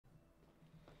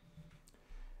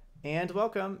And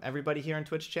welcome everybody here in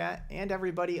Twitch chat and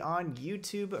everybody on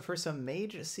YouTube for some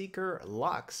Mageseeker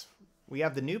Lux. We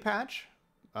have the new patch.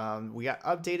 We got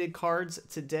updated cards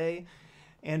today.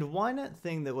 And one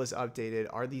thing that was updated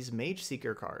are these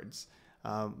Mageseeker cards.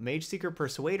 Mageseeker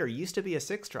Persuader used to be a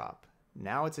 6-drop.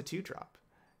 Now it's a 2-drop.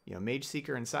 You know,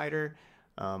 Mageseeker Insider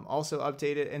also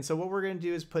updated. And so what we're going to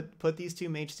do is put these two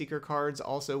Mageseeker cards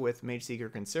also with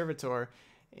Mageseeker Conservator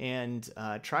and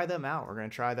try them out. We're going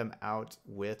to try them out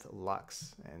with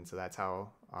Lux. And so that's how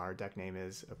our deck name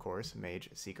is, of course,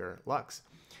 Mageseeker Lux.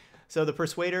 So the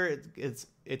Persuader, it's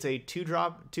a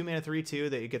 2-drop, 2-mana 3/2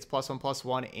 that it gets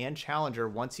 +1/+1 and Challenger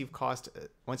once you've cast a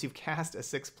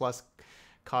 6+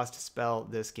 cost spell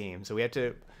this game. So we have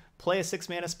to play a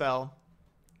 6-mana spell,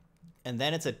 and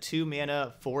then it's a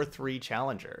 2-mana 4/3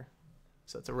 Challenger.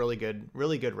 So it's a really good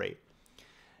rate.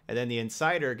 And then the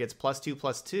Insider gets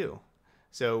 +2/+2.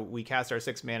 So we cast our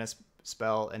 6-mana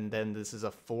spell, and then this is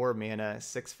a 4-mana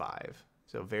 6/5.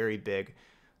 So very big,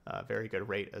 very good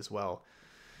rate as well.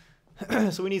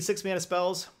 So we need 6-mana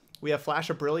spells. We have Flash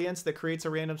of Brilliance that creates a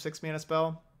random 6-mana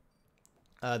spell.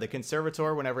 The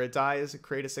Conservator, whenever it dies,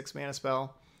 create a 6-mana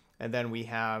spell. And then we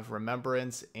have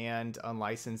Remembrance and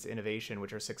Unlicensed Innovation,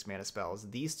 which are 6-mana spells.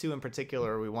 These two in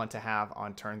particular we want to have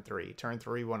on turn 3. Turn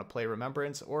 3 we want to play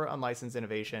Remembrance or Unlicensed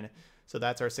Innovation. So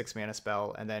that's our 6-mana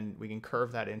spell. And then we can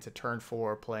curve that into turn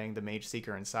 4 playing the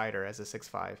Mageseeker Insider as a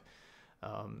 6/5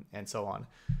 and so on.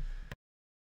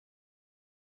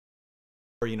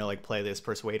 Or, you know, like play this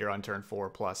Persuader on turn 4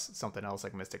 plus something else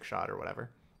like Mystic Shot or whatever.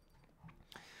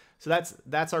 So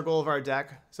that's our goal of our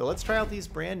deck. So let's try out these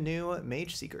brand new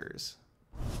Mageseekers.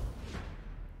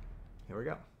 Here we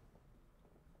go.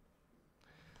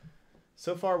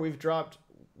 So far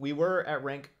we were at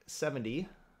rank 70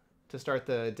 to start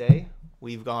the day.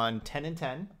 We've gone 10 and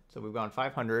 10. So we've gone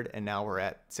 500 and now we're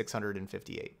at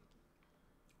 658.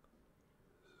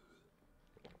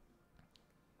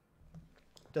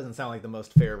 Doesn't sound like the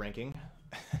most fair ranking.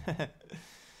 But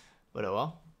oh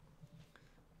well.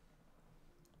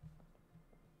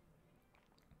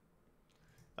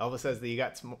 Elva says that you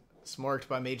got smorked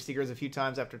by Mageseekers a few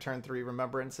times after turn 3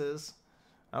 Remembrances.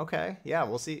 Okay, yeah,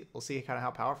 we'll see kind of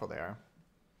how powerful they are.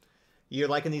 You're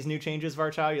liking these new changes,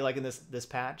 Varchow? You liking this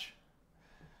patch?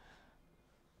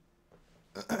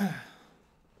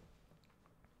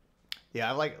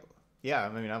 Yeah, I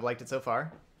mean, I've liked it so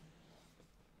far.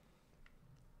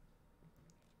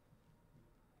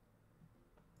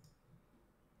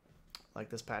 Like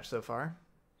this patch so far.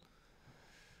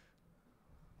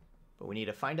 But we need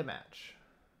to find a match.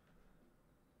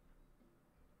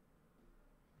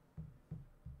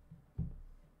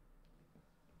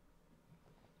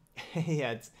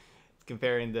 Yeah, it's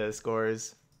comparing the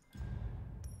scores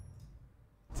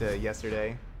to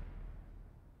yesterday.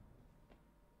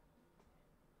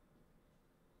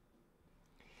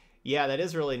 Yeah, that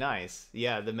is really nice.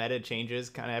 Yeah, the meta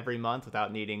changes kind of every month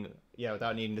without needing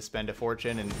to spend a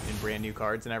fortune and brand new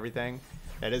cards and everything.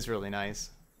 That is really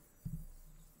nice.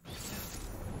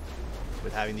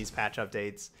 With having these patch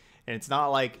updates, and it's not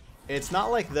like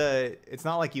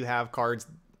you have cards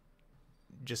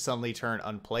just suddenly turn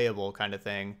unplayable kind of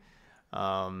thing.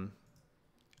 I'm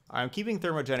keeping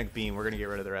Thermogenic Beam. We're gonna get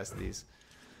rid of the rest of these.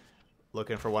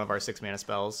 Looking for one of our 6-mana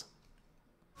spells.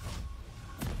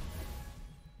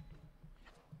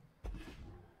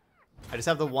 I just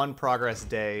have the one progress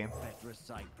day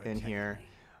in here.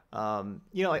 You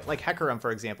know, like Hecarim, for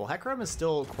example. Hecarim is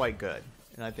still quite good,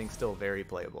 and I think still very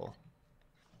playable.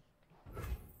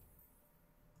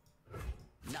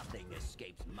 Nothing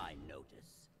escapes my notice.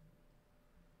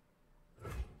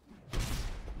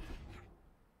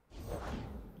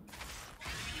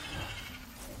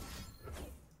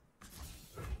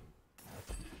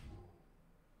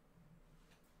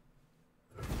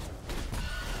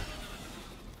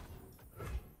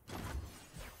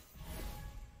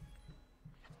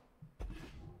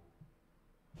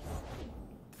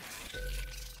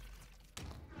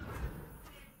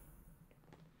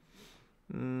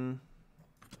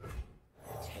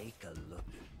 Take a look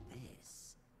at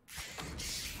this.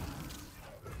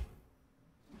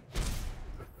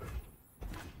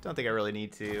 Don't think I really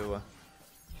need to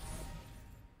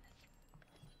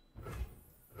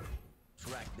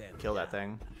kill that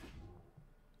thing.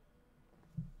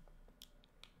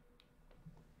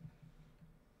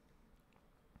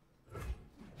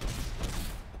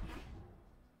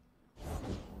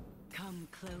 Come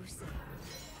closer.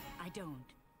 I don't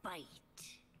bite.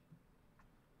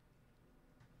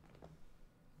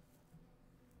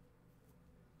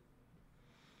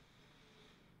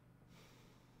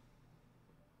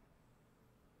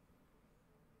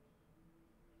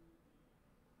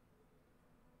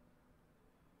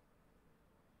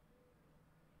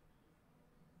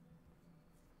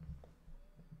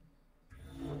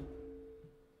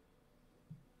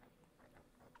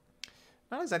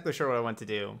 Not exactly sure what I want to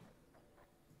do.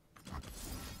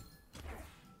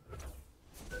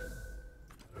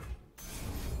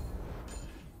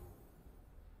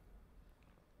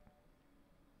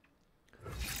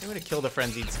 I'm gonna kill the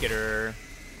Frenzied Skitter.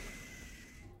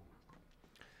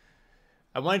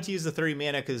 I wanted to use the 3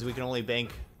 mana because we can only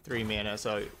bank 3 mana,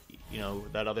 so, you know,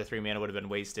 that other 3 mana would have been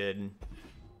wasted.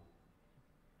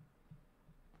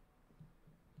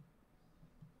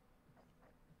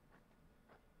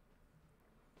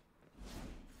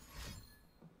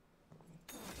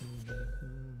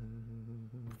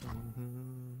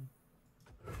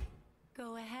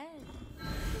 Go ahead.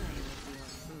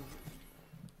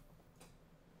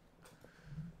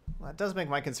 Well, that does make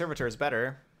my conservators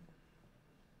better.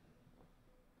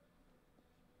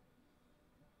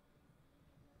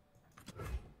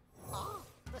 Ah,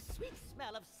 the sweet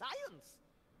smell of science.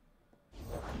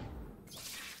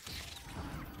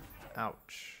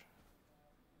 Ouch.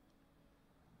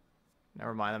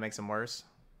 Never mind, that makes them worse.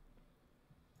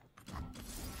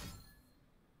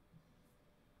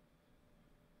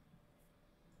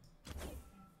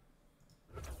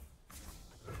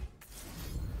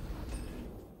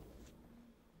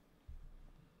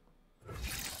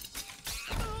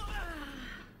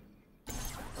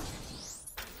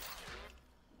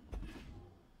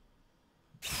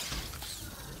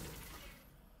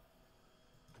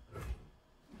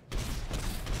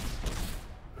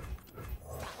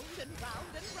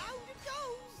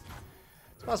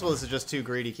 It's possible this is just too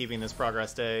greedy keeping this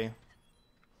progress day.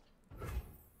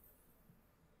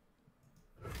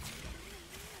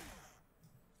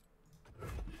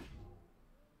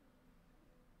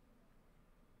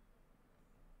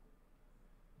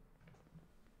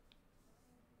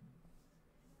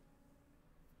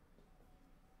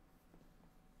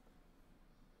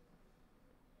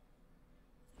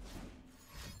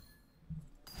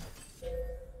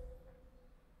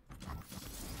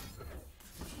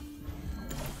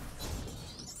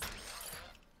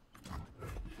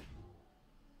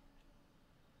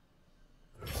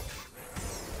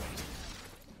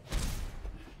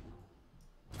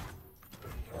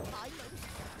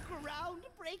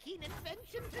 Groundbreaking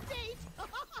invention to date.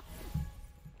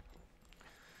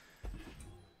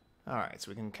 Alright, so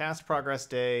we can cast Progress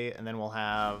Day, and then we'll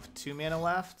have 2 mana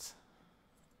left.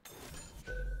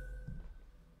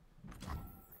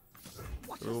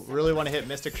 We really want to hit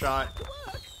Mystic Shot.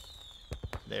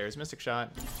 There's Mystic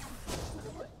Shot.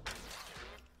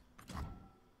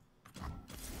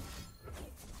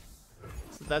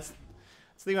 So that's the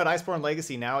thing about Iceborne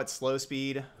Legacy. Now it's slow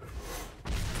speed.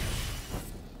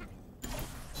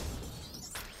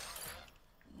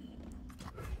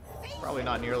 Probably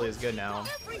not nearly as good now.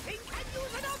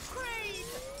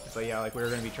 But yeah, like we were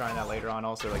going to be trying that later on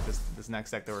also, like this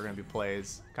next deck that we're going to be playing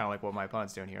is kind of like what my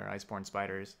opponent's doing here, Iceborne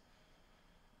Spiders.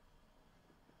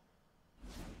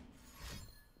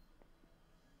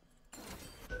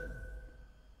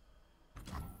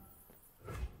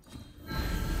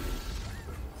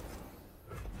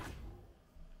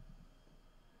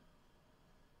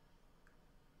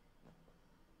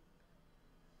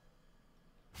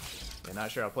 Yeah,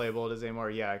 not sure how playable it is anymore.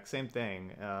 Yeah, same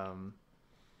thing.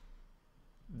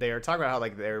 They are talking about how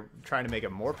like they're trying to make it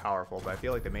more powerful, but I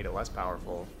feel like they made it less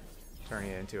powerful,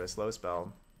 turning it into a slow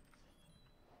spell.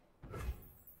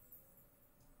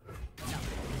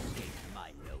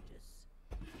 My notice.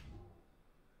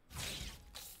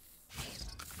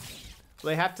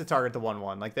 They have to target the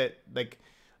 1/1 like that. Like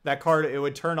that card, it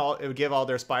would give all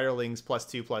their Spiderlings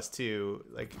 +2/+2.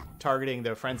 Like targeting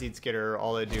the Frenzied Skitter,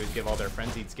 all they do is give all their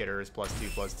Frenzied Skitters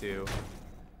 +2/+2.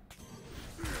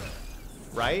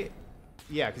 Right?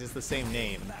 Yeah, because it's the same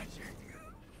name.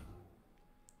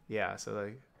 Yeah, so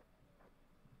like.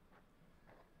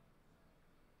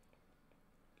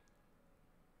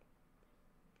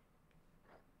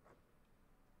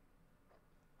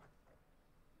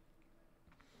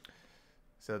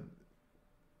 So.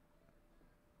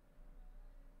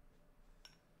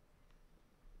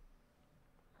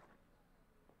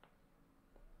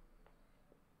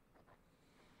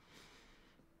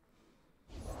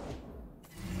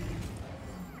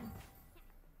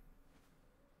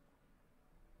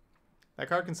 That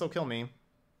card can still kill me.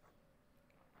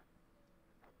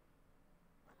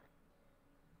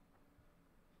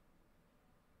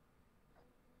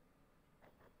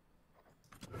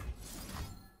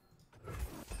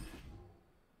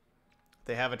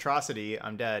 They have Atrocity,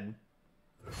 I'm dead.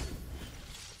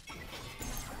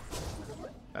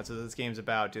 That's what this game's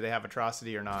about. Do they have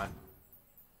Atrocity or not?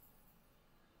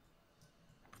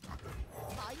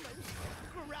 My most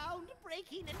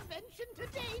groundbreaking invention to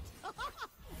date.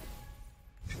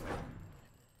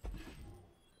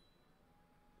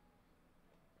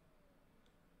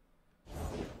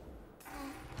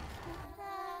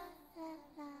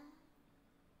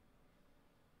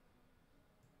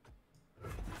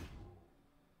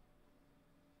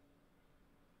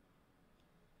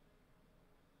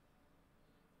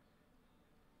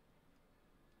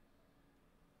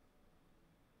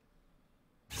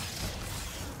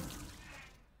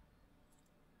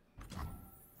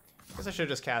 Guess I should have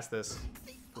just cast this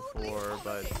before,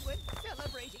 but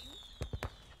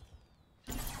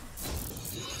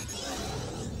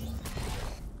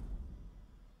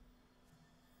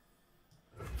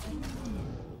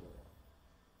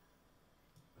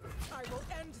I will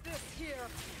end this here.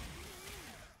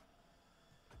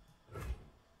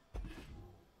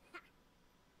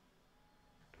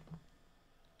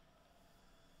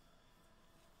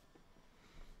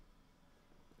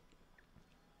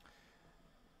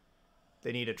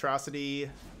 they need atrocity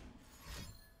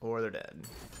or they're dead.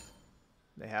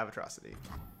 They have atrocity.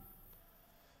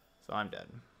 So I'm dead.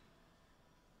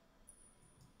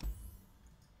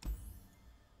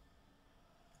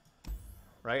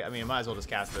 Right? I mean, I might as well just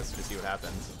cast this to see what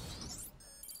happens.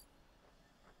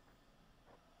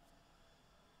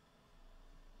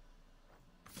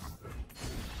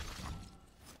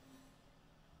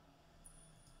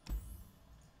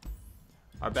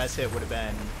 Our best hit would have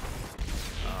been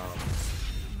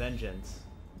Vengeance.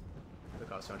 That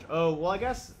cost so much. Oh, well, I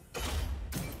guess...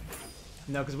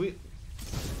 No, because we...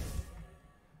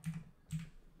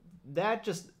 That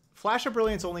just... Flash of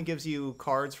Brilliance only gives you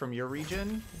cards from your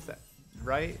region. Is that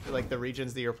right? Like the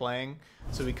regions that you're playing.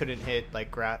 So we couldn't hit,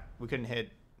 like, we couldn't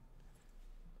hit...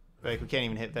 Like, we can't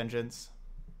even hit Vengeance.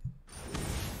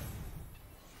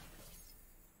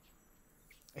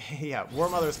 Yeah, War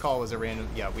Mother's Call was a random...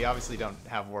 Yeah, we obviously don't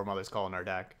have War Mother's Call in our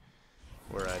deck.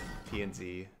 We're a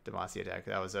PNZ Demacia deck.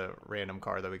 That was a random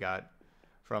card that we got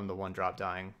from the one drop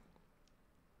dying.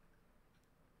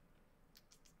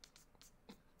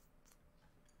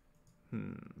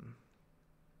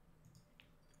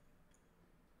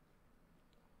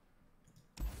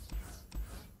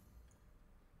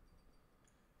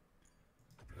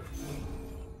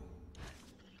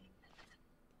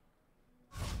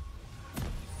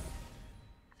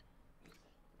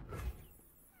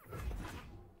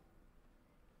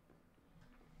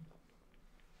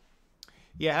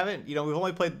 Yeah, we've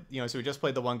only played, so we just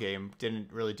played the one game.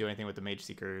 Didn't really do anything with the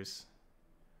Mageseekers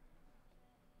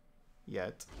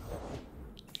yet.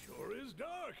 Sure is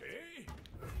dark, eh?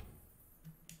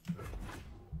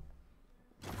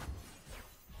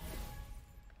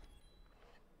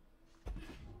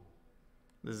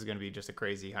 This is going to be just a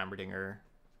crazy Heimerdinger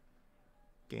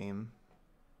game.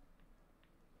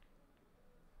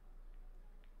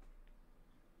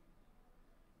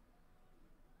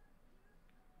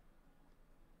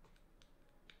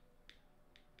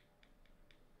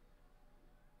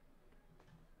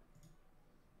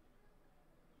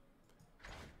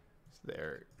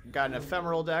 There. Got an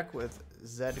ephemeral deck with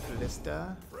Zed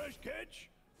Calista. Fresh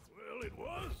catch? Well, it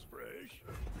was fresh.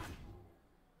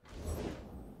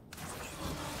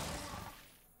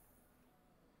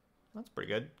 That's pretty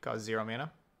good. Cost 0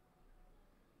 mana.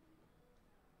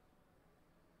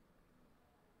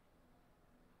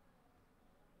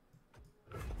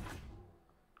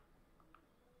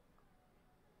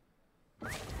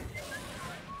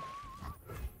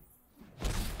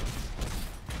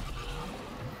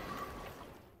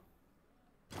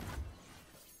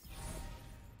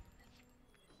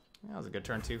 That was a good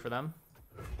turn 2 for them.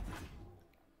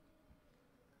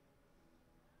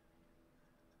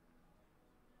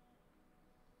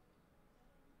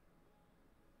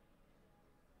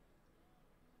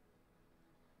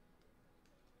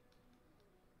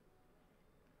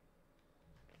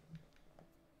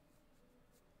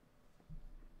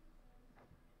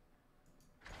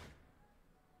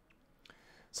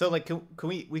 So like, can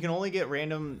we can only get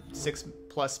random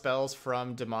 6+ spells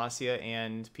from Demacia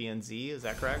and PNZ? Is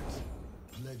that correct?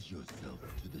 Pledge yourself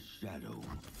to the shadows.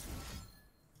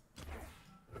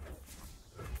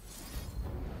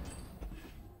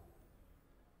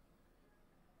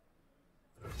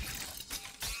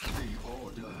 The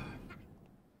order.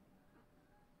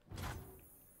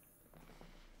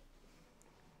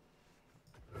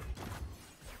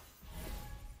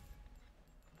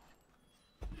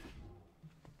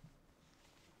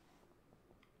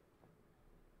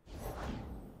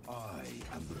 I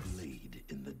am the blade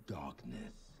in the darkness.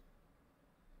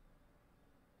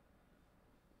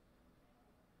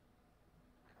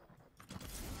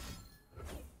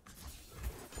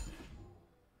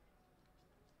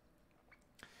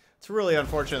 It's really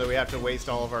unfortunate that we have to waste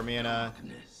all of our mana.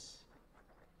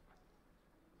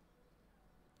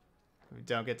 We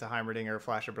don't get to Heimerdinger,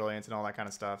 Flash of Brilliance, and all that kind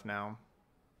of stuff now.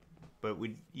 But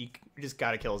you just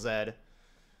gotta kill Zed.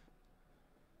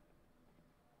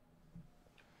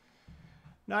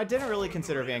 No, I didn't really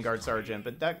consider Vanguard Sergeant,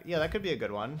 but that could be a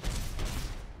good one.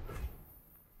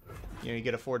 You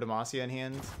get a 4 Demacia in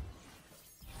hand.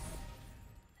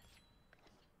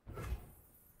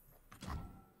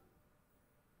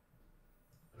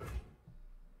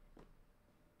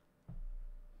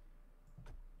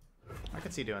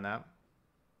 could see doing that.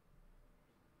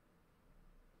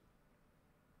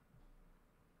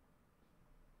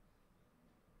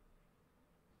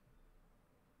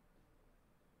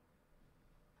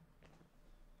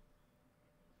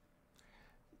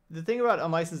 The thing about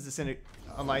unlicensed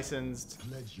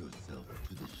Pledge yourself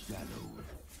to the shadows.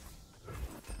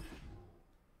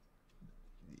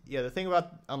 Yeah, the thing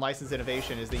about unlicensed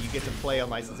innovation is that you get to play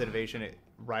unlicensed innovation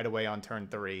right away on turn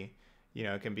 3. You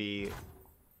know, it can be,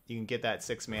 you can get that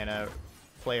 6 mana,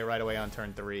 play it right away on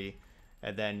turn 3,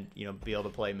 and then, you know, be able to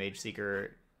play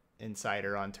Mageseeker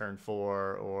Insider on turn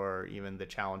 4, or even the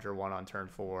Challenger one on turn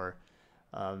 4.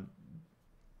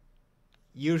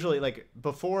 Usually, like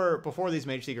before these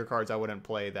Mageseeker cards, I wouldn't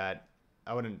play that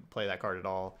card at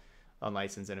all.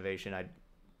 Unlicensed innovation,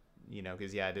 you know,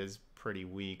 because yeah, it is pretty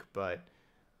weak, but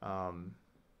I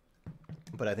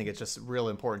think it's just real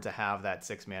important to have that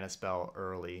 6 mana spell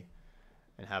early,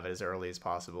 and have it as early as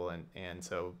possible, and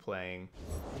so playing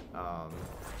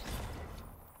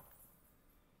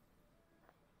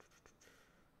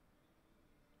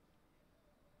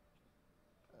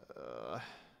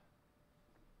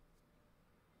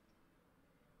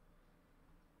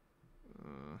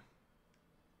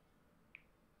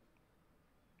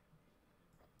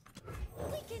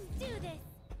We can do this.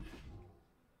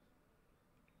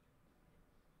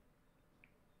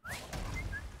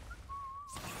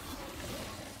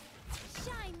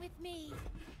 Shine with me.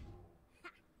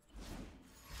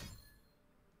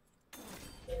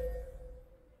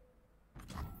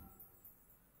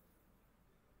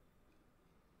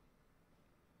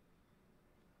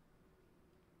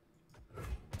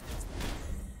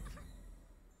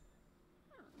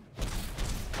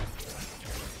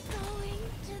 Going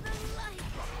to the light.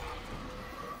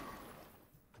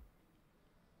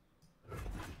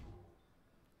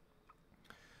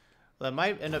 That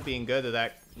might end up being good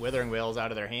that Withering Wail's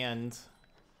out of their hand,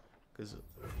 because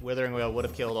Withering Wail would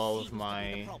have killed all of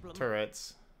my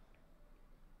turrets.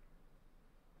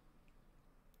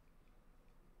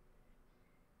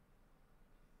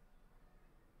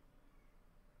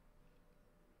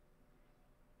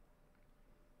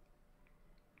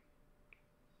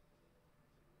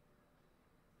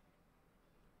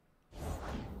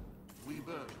 We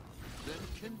burn, then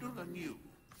kindle anew.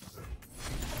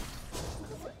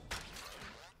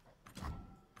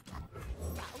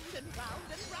 Round and round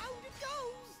and round it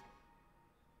goes.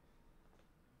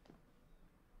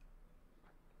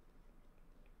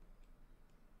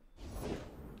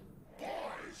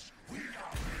 Boys, we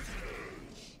are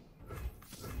visitors.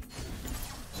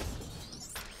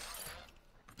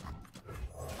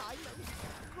 My most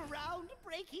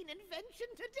groundbreaking invention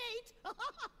to date.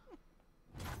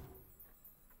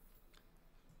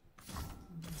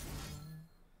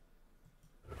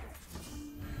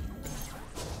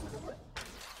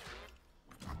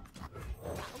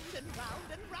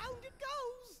 Round and round it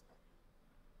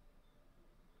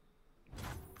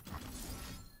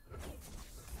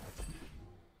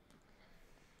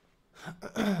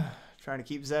goes. Trying to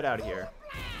keep Zed out of here.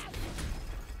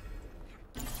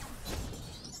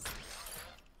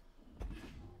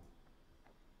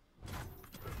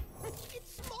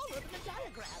 It's smaller than a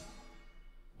diagram.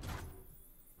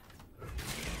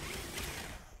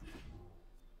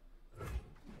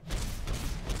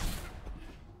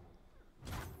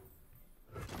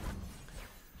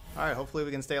 Alright, hopefully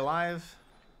we can stay alive.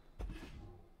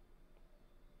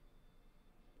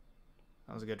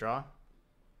 That was a good draw.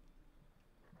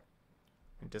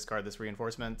 Discard this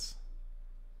reinforcements.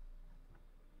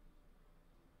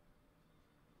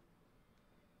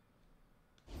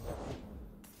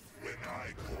 When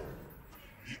I call,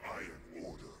 the Iron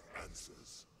Order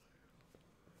answers.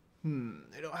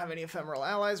 They don't have any ephemeral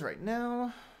allies right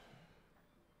now.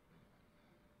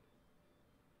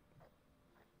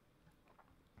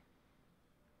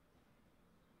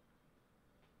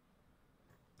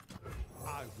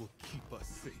 I will keep us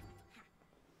safe.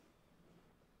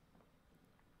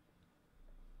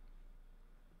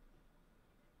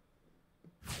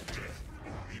 Death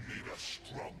only made us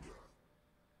stronger.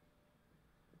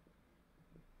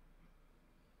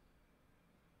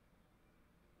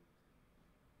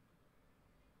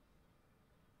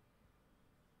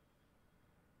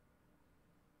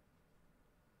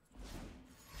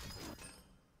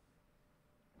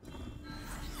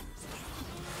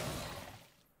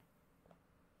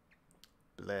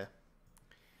 Bleh.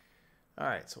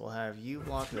 Alright, so we'll have you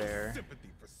block there. Sympathy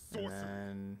for And sorcery.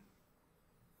 then...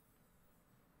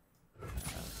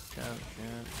 yeah.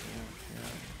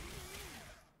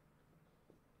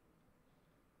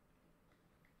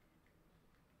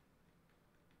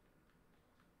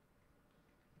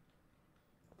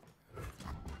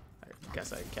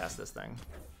 Guess I can cast this thing.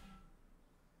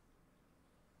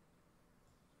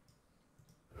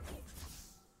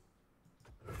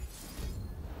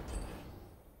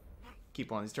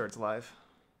 Keep one of these turrets alive.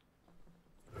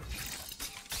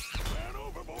 Man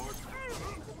overboard!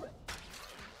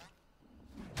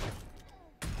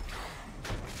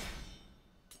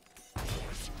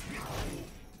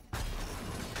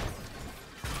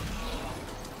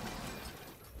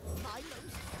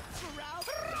 Milo's proud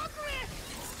progress!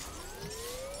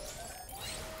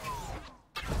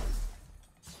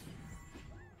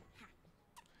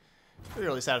 It'd be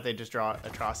really sad if they just draw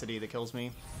Atrocity that kills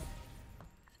me.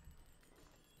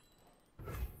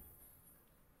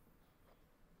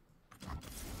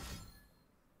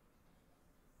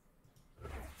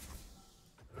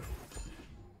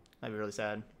 That'd be really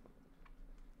sad.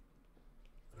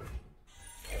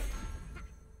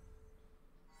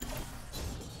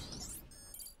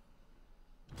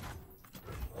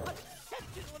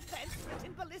 Exceptional advancement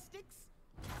in ballistics!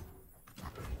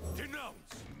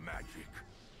 Denounce magic!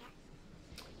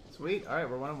 Sweet. All right,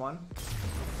 we're 1-1.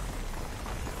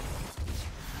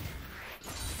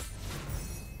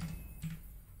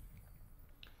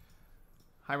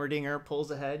 Heimerdinger pulls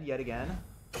ahead yet again.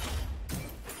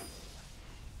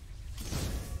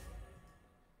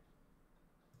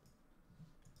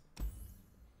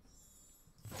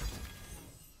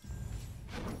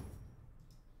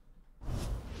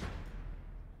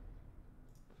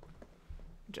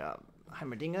 Good job,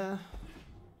 Heimerdinger.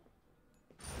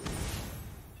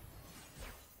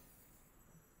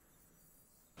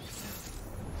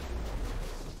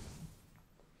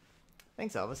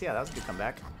 Thanks, Elvis. Yeah, that was a good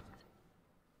comeback.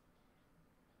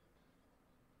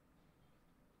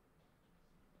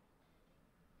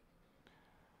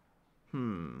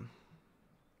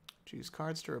 Choose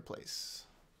cards to replace.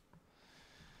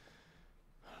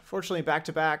 Fortunately, back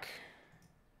to back.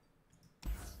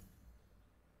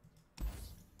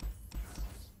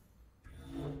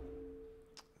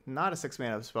 Not a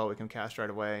 6-mana spell we can cast right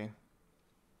away.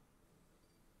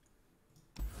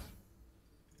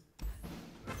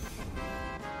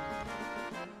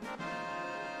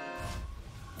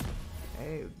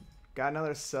 Hey, got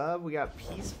another sub. We got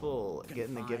Peaceful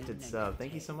getting the gifted sub.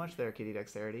 Thank you so much there, Kitty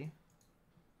Dexterity.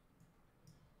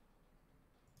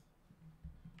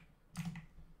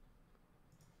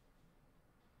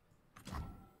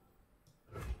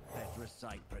 Let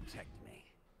recite protect me.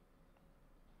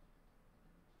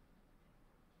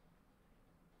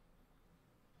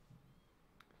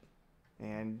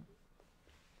 And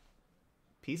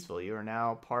Peaceful, you are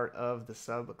now part of the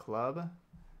sub club. You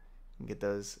can get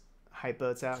those hype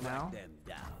boats out now. Track them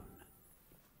down.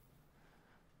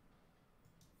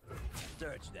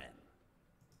 Search them.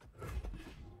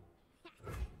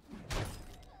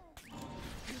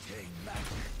 Contain magic.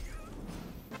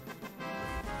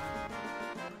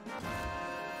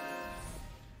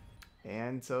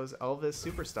 And so is Elvis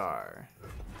Superstar.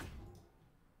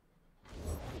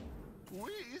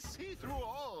 We see through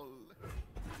all.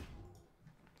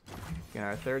 And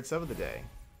our third sub of the day.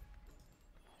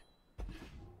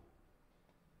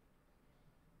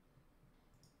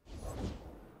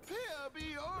 Peer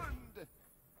beyond.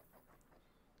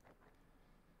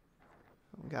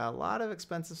 We got a lot of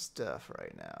expensive stuff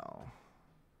right now.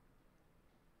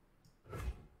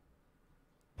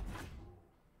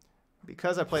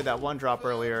 Because I played that one drop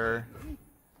earlier,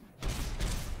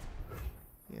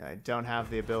 yeah, I don't have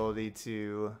the ability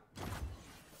to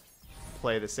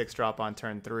play the 6 drop on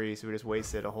turn 3, so we just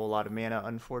wasted a whole lot of mana,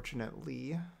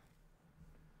 unfortunately.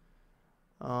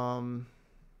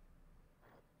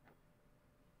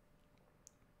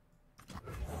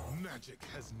 Magic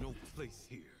has no place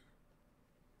here.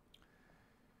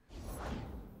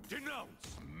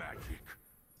 Denounce magic!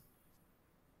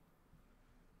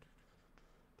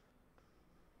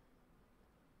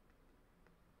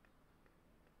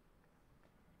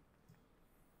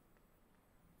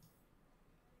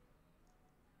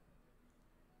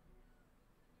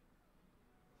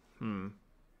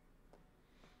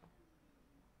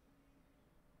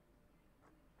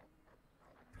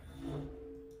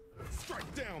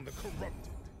 Strike down the corrupted.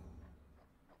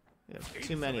 We have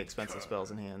too many expensive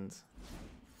spells in hands.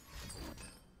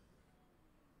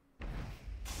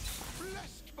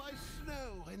 Blessed by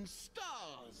snow and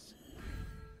stars.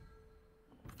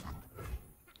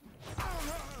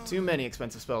 Too many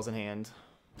expensive spells in hand.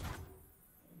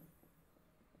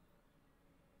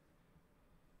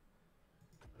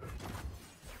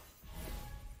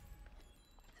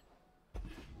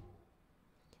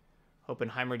 Hoping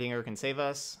Heimerdinger can save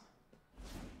us,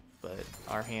 but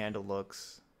our hand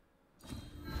looks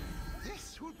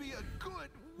This will be a good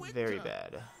winter. very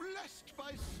bad. Blessed by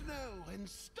by snow and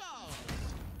stars.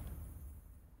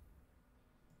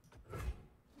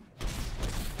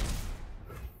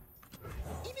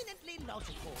 Eminently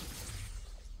logical.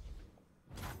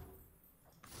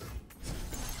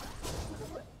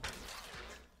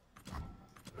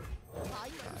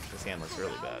 This hand looks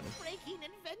really bad. Breaking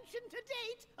invention to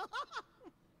date.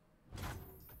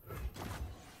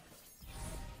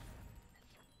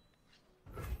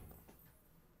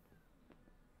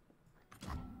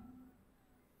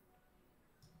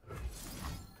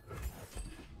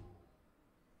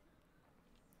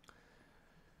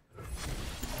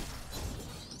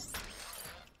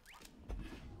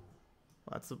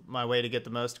 That's my way to get the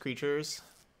most creatures.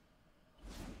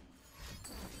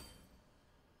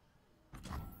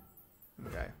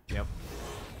 Okay, yep.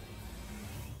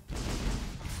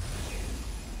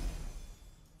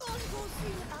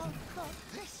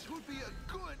 This would be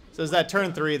a good. So is that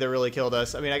turn 3 that really killed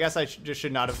us? I mean, I guess I just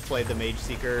should not have played the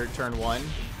Mageseeker turn 1.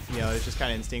 You know, it's just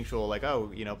kind of instinctual, like,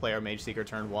 oh, you know, play our Mageseeker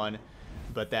turn 1.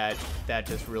 But that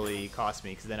just really cost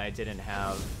me, because then I didn't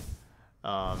have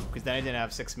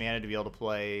 6 mana to be able to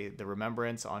play the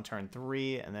Remembrance on turn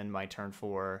 3, and then my turn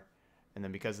 4, and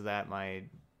then because of that, my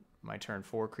turn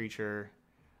 4 creature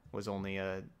was only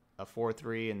a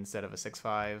 4/3 instead of a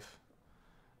 6/5.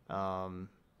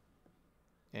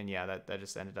 And yeah, that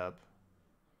just ended up,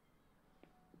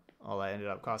 all that ended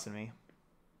up costing me.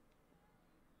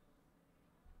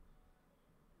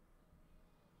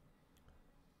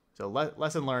 So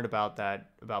lesson learned about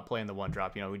that, about playing the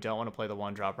 1-drop. You know, we don't want to play the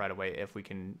 1-drop right away if we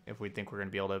think we're going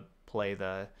to be able to play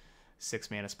the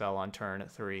 6 mana spell on turn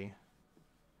 3.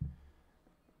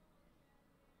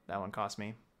 That one cost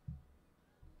me.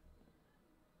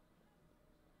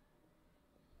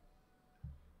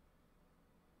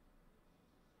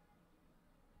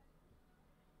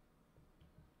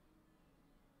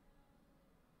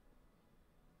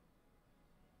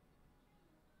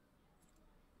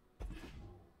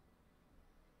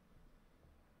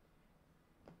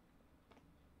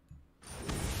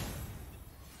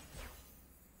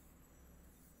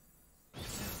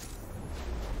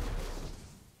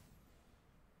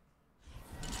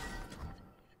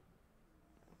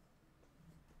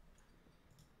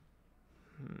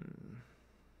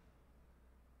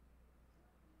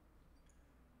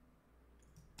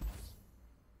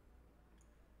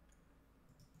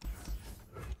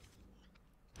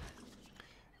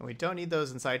 And we don't need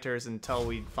those Inciters until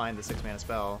we find the 6 mana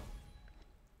spell.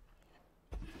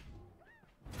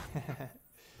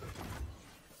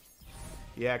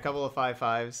 Yeah, a couple of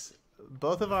 5/5s.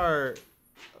 Both of our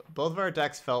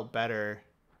decks felt better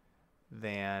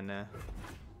than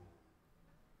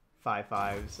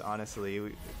 5/5s. Honestly,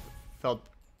 we felt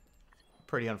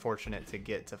pretty unfortunate to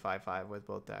get to 5/5 with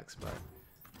both decks, but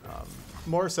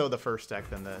more so the first deck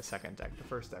than the second deck. The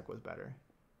first deck was better.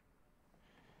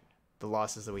 The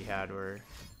losses that we had were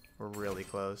really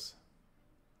close.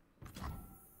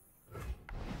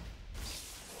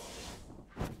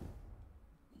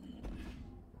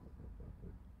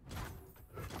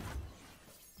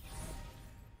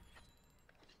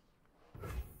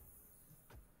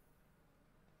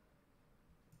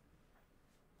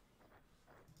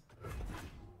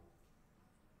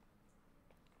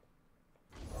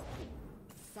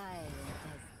 Silent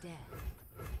as death.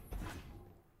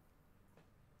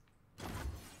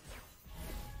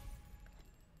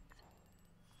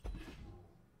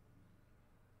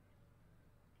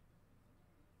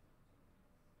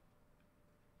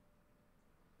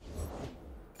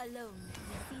 Alone,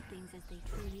 we see things as they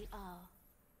truly are.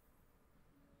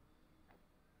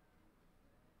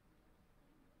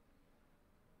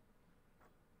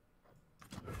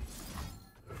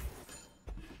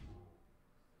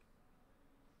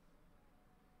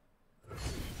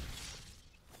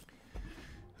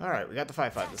 All right, we got the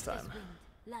 5/5 this time. Wind,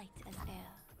 light as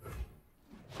air.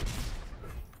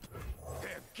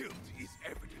 Their guilt is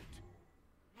evident.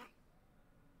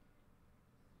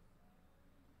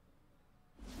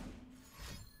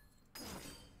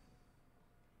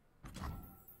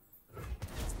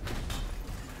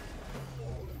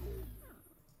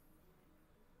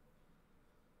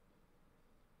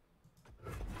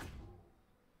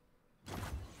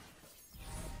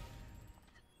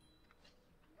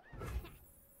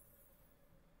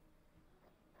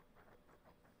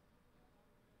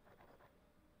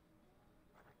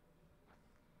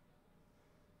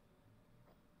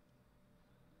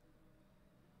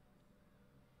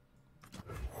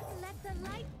 Let the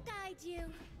light guide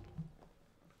you.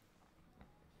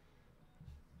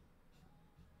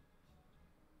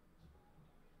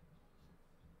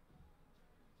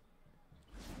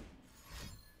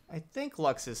 I think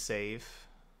Lux is safe.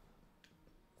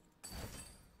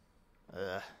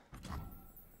 Ugh.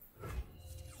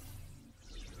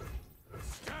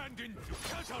 Stand in to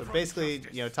shelter So from basically,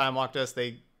 justice. you know, Time Walked us,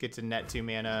 they get to net 2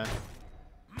 mana.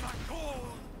 My call.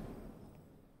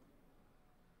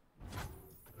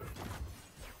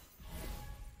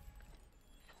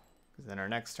 Because then our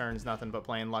next turn's nothing but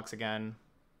playing Lux again.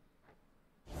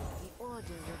 The order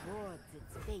rewards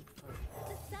its faithful.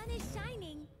 The sun is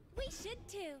shining. We should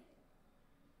too.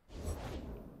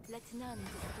 Let none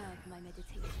disturb my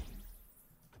meditation.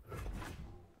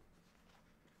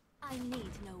 I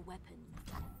need no weapon.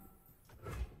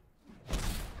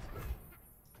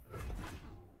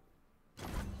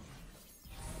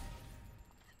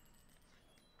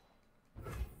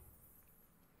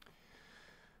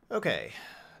 Okay,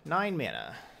 9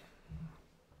 mana.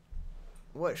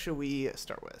 What should we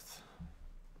start with?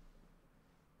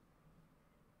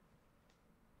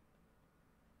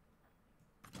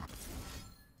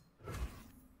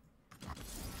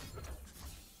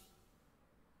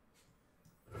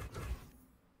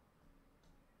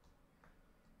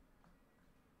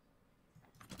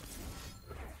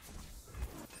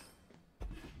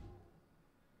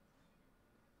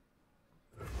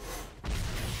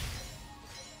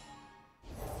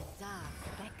 The dark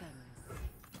beckons.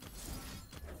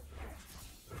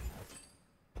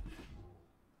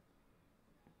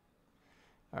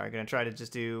 Alright, gonna try to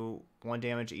just do 1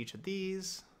 damage to each of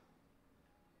these.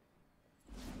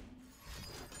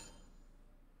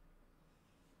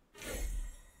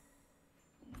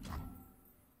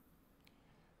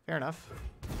 Fair enough.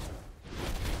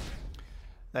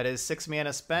 That is 6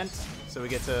 mana spent, so we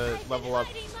get to level up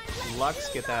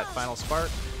Lux, get that final spark.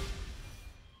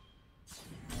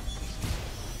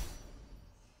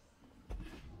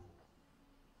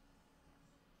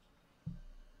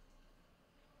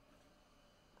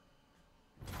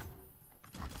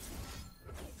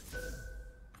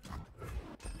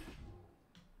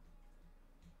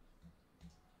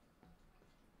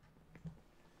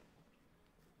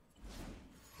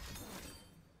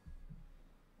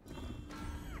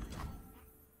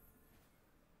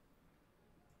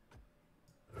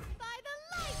 By the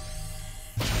light.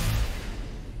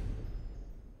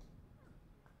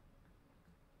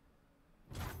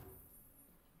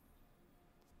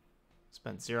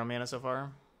 Spent 0 mana so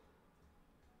far.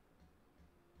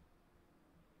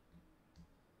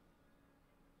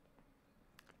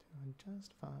 Doing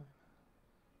just fine.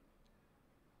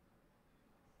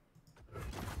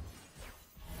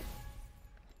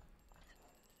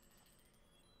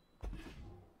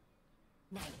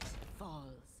 Night falls.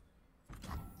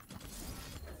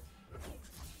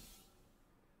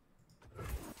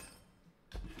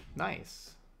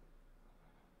 Nice.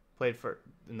 Played for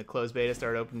in the closed beta,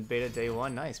 started open beta day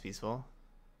 1. Nice, peaceful.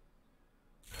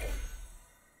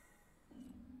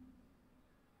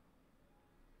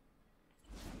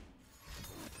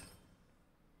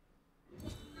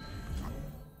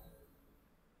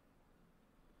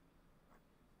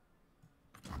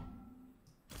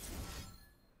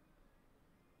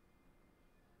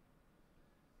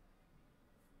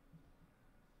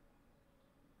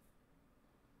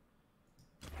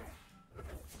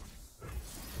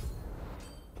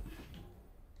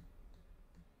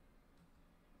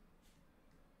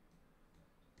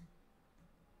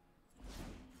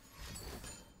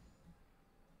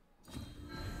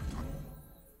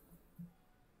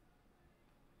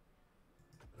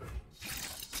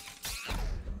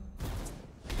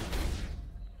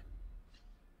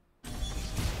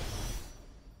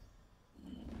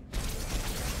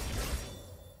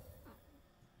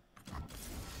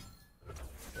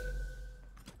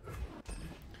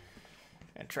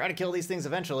 And try to kill these things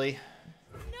eventually.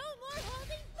 No more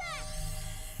holding back.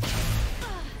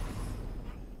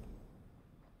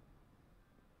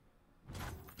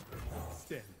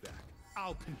 Stand back.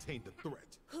 I'll contain the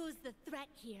threat. Who's the threat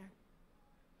here?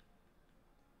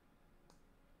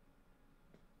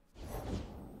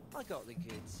 I got the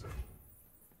goods.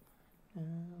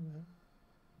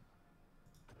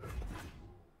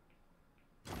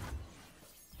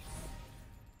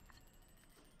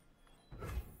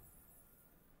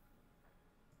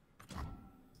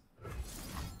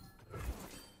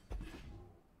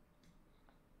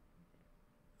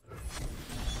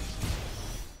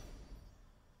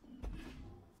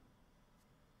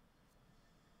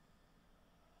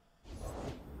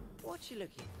 What you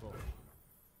looking for?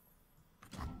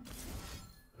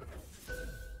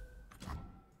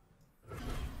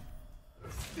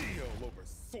 Steal over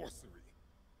sorcery.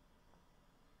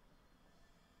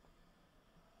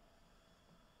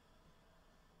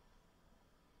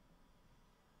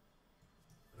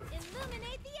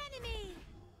 Illuminate the enemy.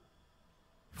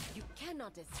 You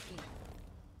cannot escape.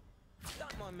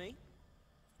 Don't mind me.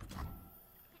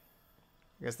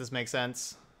 I guess this makes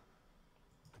sense.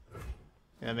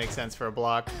 Yeah, it makes sense for a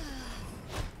block.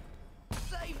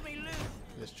 Save me, Luke.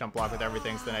 Just jump block with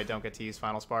everything so then I don't get to use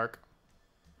Final Spark.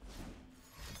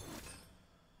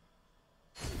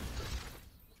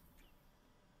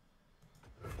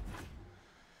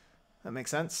 That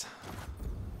makes sense.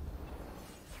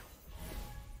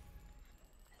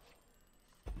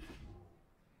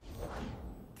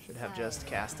 Should have just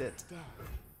cast it. Dead.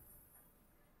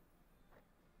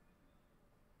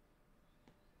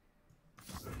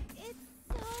 It's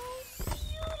so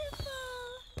beautiful.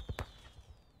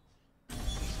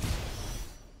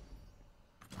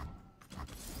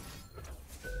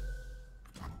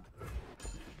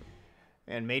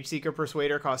 And Mageseeker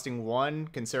Persuader costing 1,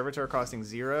 Conservator costing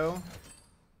 0.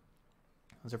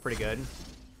 Those are pretty good.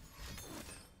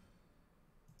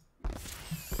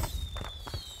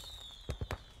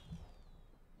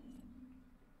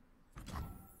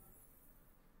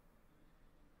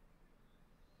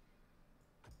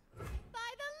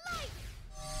 By the light.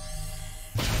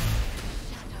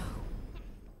 Shadow.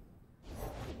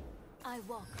 I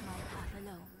walk my path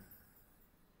alone.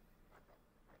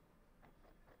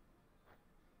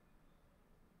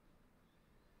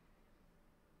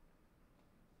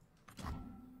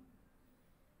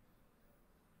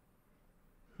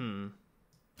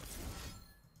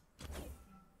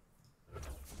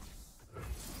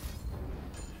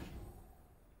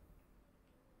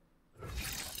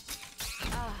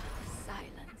 Ah,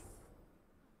 silence.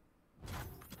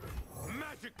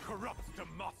 Magic corrupts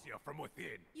Demacia from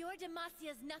within. Your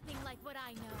Demacia's nothing like what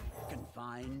I know.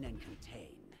 Confine and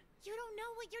contain. You don't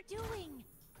know what you're doing.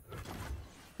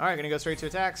 Alright, gonna go straight to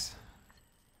attacks.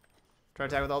 Try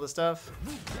to attack with all this stuff.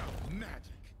 Root out magic.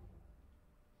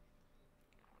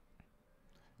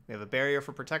 We have a barrier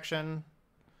for protection.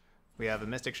 We have a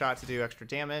mystic shot to do extra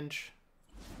damage.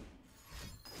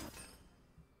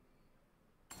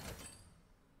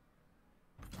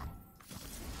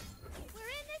 We're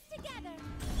in this together.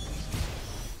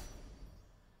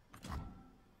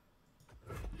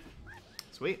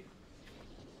 Sweet.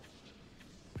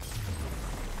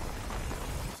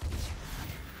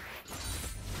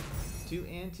 Two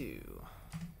and two.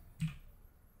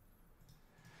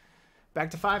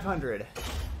 Back to 500.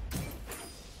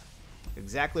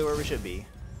 Exactly where we should be.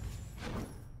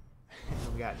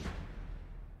 We got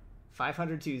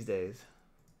 500 Tuesdays.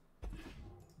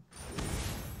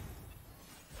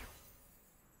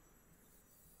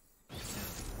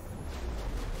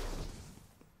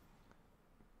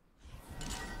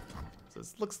 So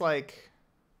this looks like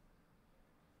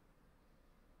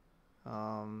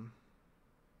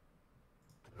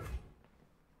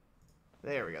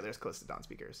there we go. There's close to Dawn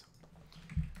Speakers.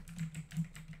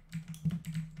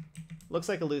 Looks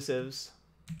like elusives.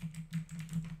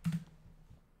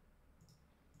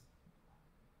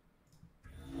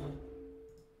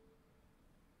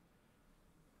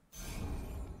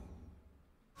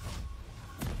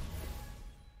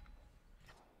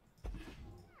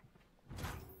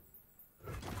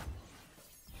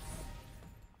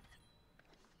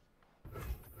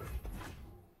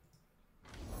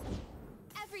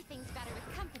 Everything's better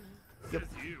with company. Yep. Says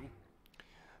you.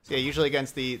 So yeah, usually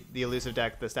against the elusive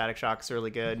deck, the Static Shock's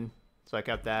really good. So I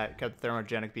kept that, kept the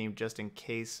Thermogenic Beam just in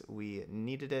case we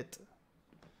needed it.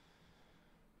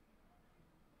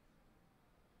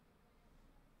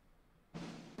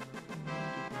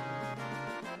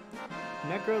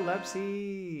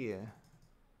 Necrolepsy!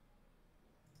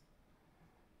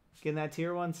 Getting that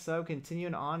tier 1 sub,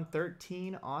 continuing on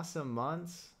 13 awesome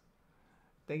months.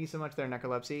 Thank you so much there,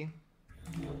 Necrolepsy.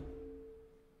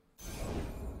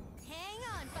 Hang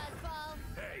on, Buzzball.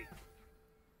 Hey,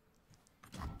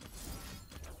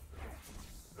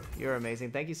 You're amazing.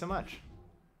 Thank you so much.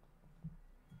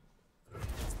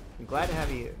 I'm glad to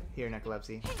have you here,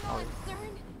 Necrolepsy. Hang on,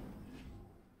 Zern.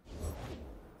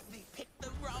 They picked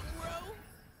the wrong row.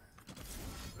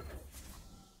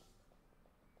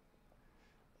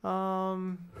 No,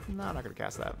 I'm not gonna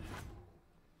cast that.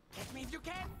 Catch me if you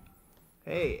can.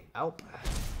 Hey, Alp.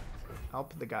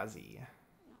 Alp the Ghazi.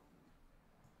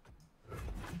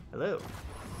 Hello.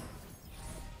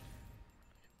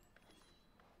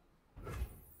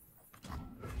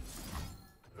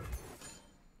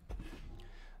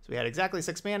 So we had exactly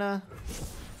 6 mana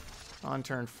on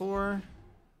turn 4.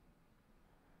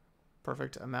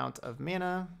 Perfect amount of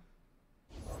mana.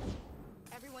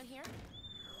 Everyone here?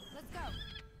 Let's go.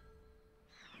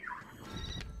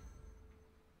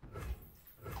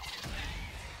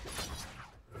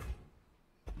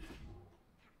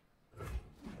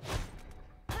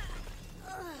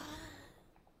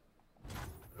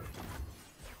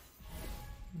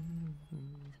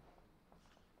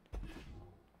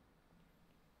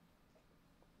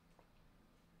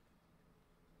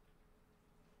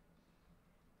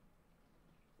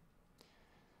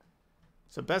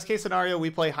 So best case scenario, we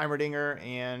play Heimerdinger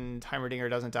and Heimerdinger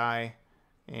doesn't die.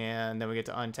 And then we get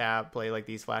to untap, play like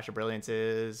these Flash of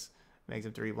Brilliances, make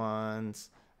some 3/1s,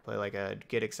 play like a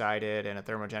Get Excited and a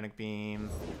Thermogenic Beam.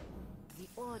 The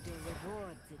order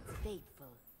rewards its faithful.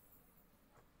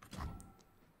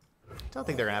 I don't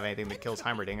think they're gonna have anything that kills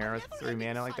Heimerdinger with 3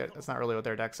 mana like that. That's not really what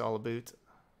their deck's all about.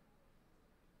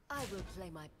 I will play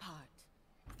my part.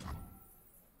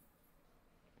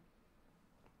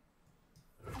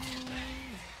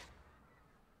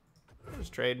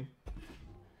 Just trade.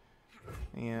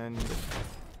 And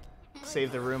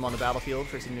save the room on the battlefield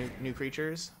for some new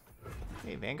creatures.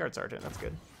 Hey, Vanguard Sergeant, that's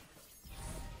good.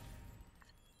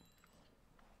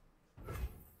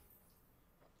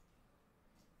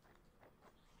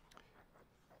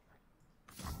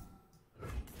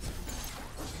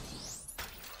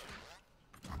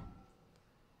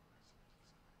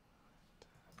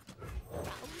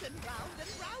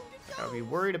 Gotta be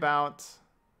worried about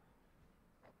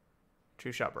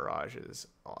True Shot Barrage is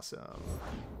awesome.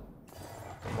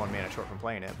 I'm 1 mana short from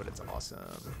playing it, but it's awesome.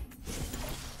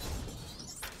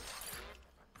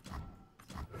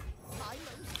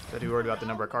 So be worried about the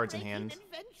number of cards in hand.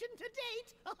 Invention to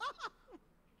date.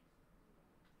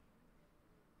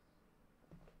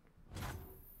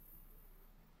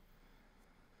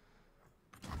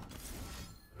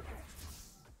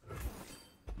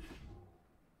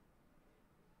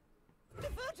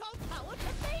 Divert all power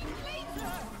to main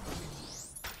laser.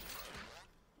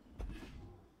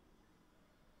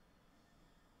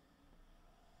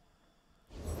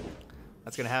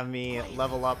 That's gonna have me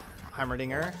level up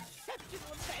Heimerdinger.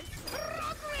 Exceptional sense.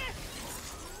 Progress.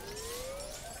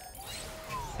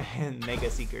 And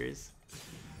Mageseekers.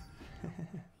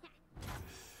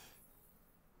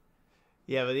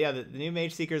 Yeah, but yeah, the new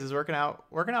Mageseekers is working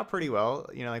out pretty well.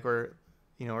 You know, like we're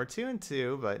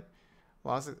 2-2, but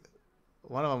lost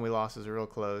one of them we lost was real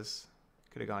close.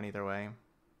 Could have gone either way.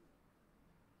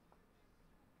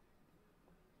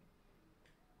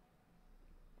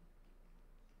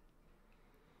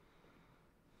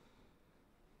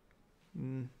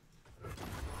 Mm.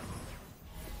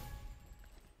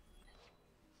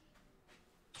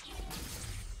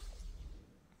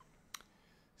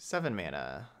 Seven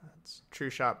mana. That's True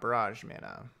Shot Barrage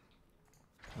mana.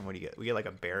 And what do you get? We get like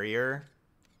a barrier.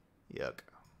 Yuck.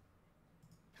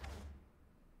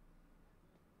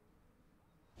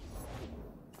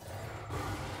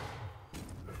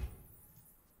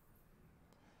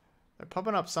 They're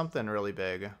pumping up something really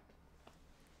big.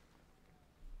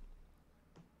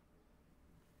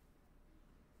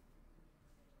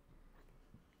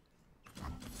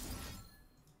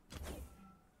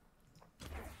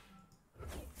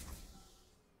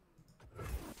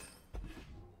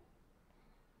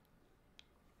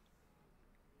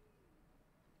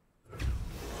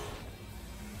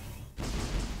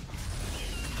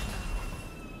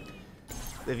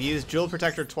 They've used Jewel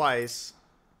Protector twice.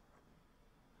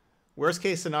 Worst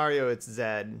case scenario, it's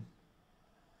Zed.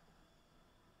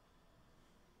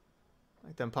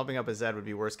 Like them pumping up a Zed would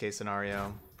be worst case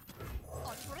scenario.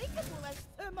 Unbreakable as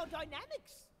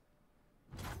thermodynamics.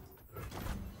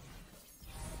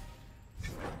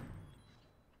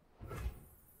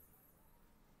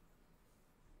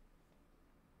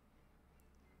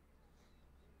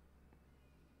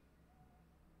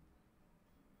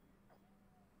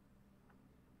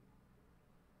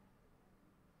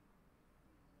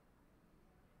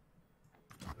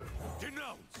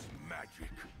 Denounce magic.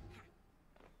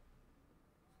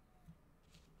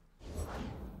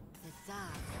 The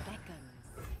dark beckons.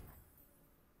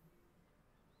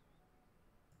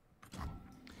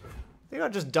 Think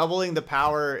about just doubling the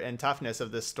power and toughness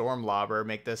of this Storm Lobber.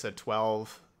 Make this a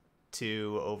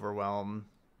 12-2 overwhelm.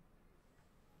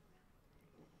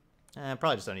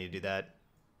 Probably just don't need to do that.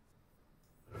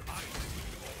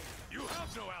 You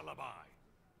have no alibi.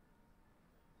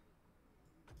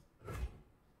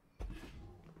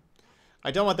 I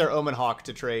don't want their Omen Hawk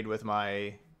to trade with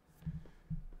my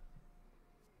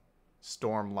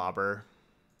Storm Lobber.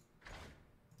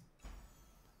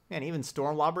 Man, even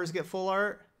Storm Lobbers get full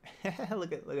art.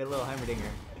 look at little Heimerdinger.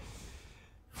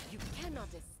 You cannot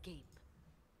escape.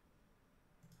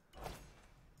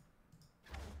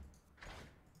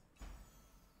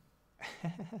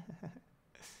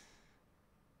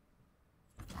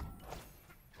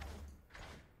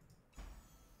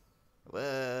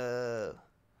 Whoa.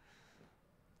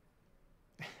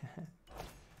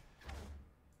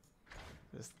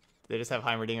 They just have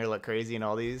Heimerdinger look crazy in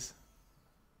all these.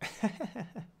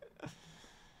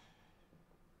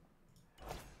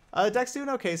 The deck's doing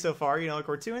okay so far. You know, like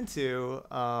we're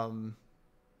 2-2.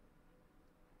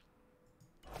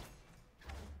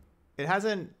 It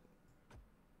hasn't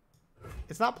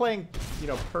It's not playing, you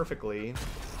know, perfectly.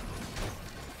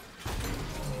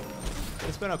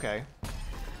 It's been okay.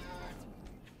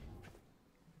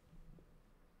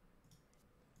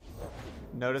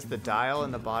 Notice the dial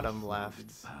in the bottom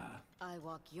left. I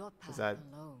walk your path Is that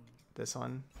alone. this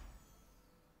one?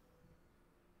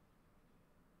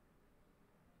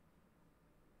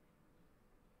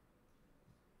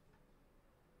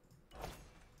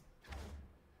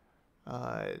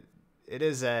 It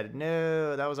is Zed.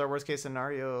 No, that was our worst case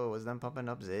scenario, was them pumping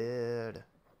up Zed.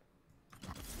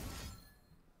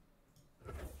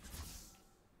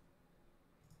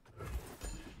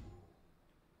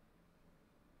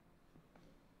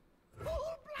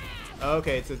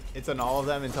 Okay, it's on all of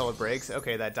them until it breaks.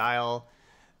 Okay, that dial,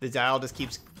 the dial just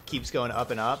keeps going up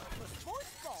and up.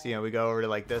 So, you know, we go over to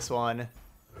like this one.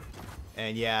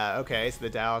 And yeah, okay, so the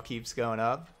dial keeps going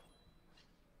up.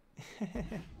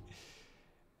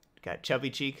 Got chubby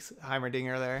cheeks,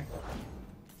 Heimerdinger there.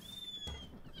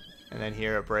 And then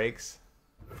here it breaks.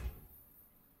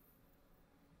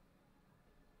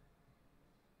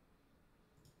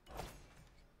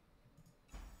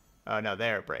 Oh no,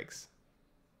 there it breaks.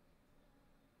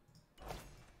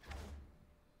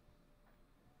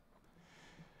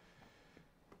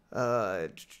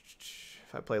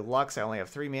 If I play Lux, I only have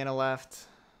 3 mana left.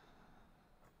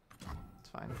 It's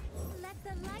fine. Let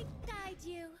the light guide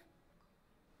you.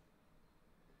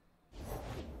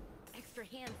 Extra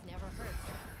hands never hurt.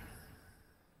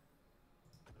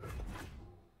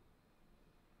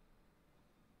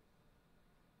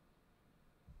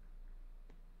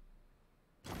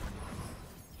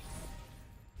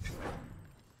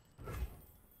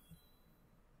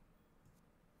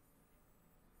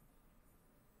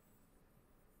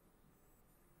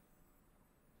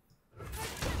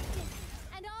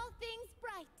 And all things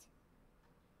bright.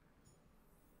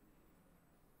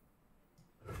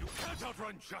 You can't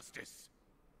outrun justice!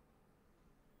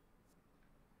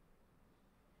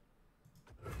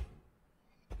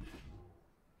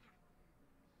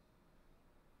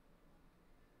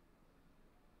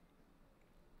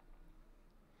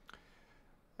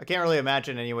 I can't really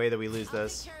imagine any way that we lose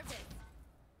this. Take care of it.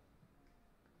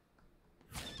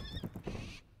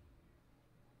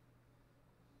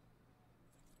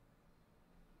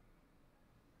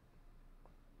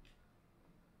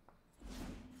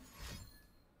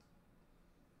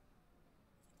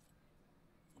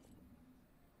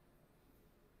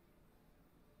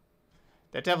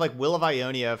 They have to have like Will of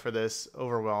Ionia for this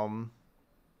Overwhelm.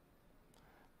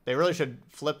 They really should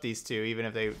flip these two, even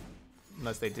if they,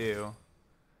 unless they do.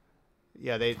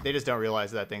 Yeah, they just don't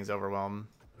realize that thing's Overwhelm.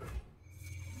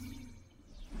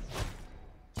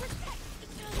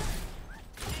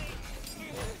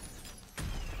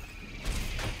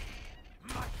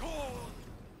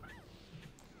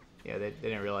 Yeah, they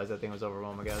didn't realize that thing was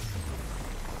Overwhelm, I guess.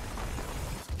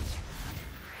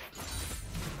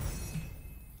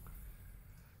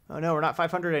 Oh no, we're not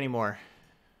 500 anymore.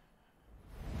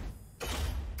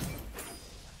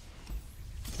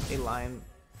 Hey,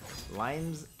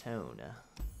 Lime's Tone.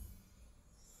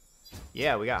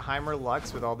 Yeah, we got Heimer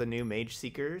Lux with all the new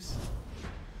Mageseekers.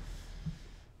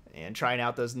 And trying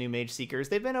out those new Mageseekers.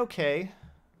 They've been okay.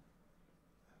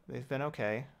 They've been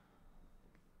okay.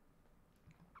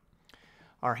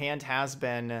 Our hand has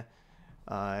been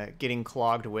getting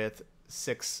clogged with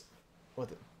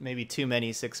maybe too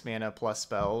many 6 mana plus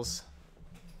spells.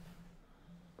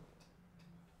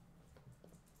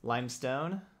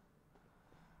 Limestone.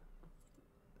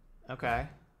 Okay.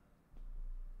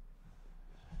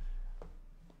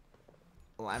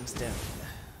 Limestone.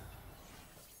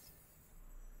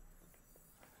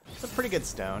 It's a pretty good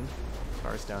stone, as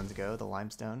far as stones go, the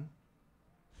limestone.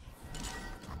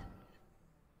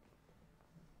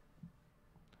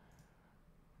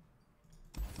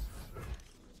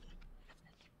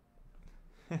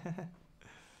 Take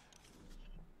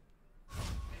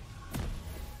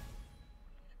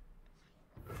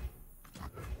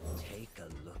a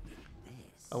look at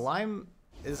this. A lime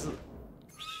is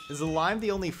a lime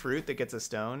the only fruit that gets a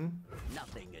stone?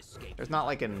 Nothing escapes. There's not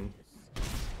like an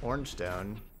orange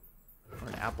stone or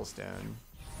an apple stone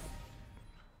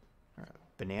or a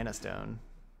banana stone.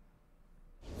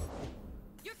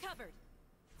 You're covered.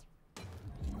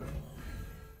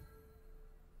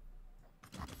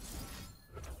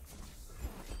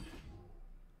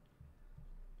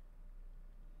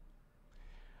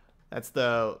 That's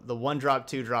the 1-drop,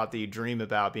 2-drop that you dream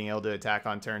about being able to attack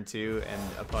on turn 2 and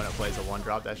opponent plays a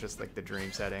 1-drop. That's just like the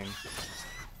dream setting.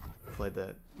 Played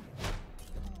the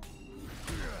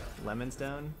lemon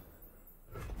stone,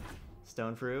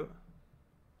 stone fruit.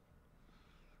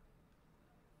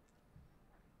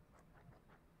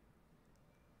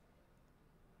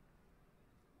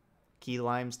 Key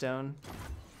limestone.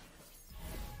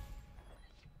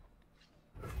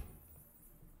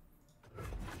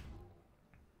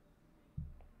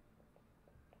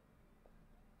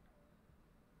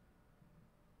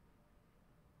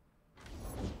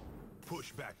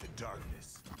 Push back the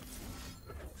darkness.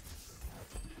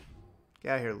 Get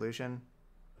out of here, Lucian.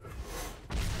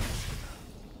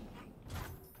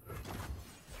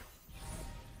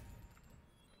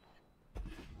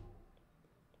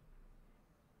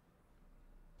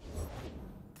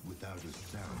 Without a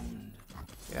sound.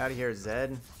 Get out of here,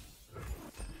 Zed.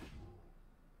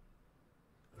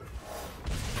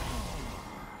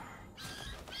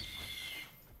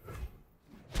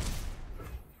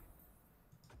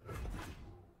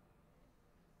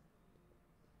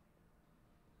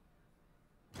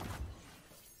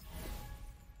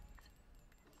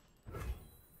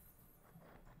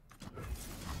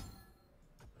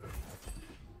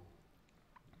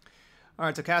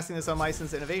 Alright, so casting this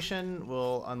unlicensed innovation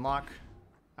will unlock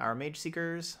our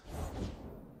Mageseekers.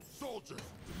 Soldiers,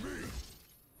 to me!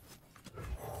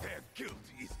 Their guilt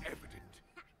is evident.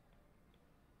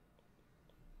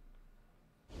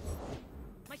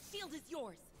 My shield is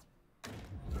yours.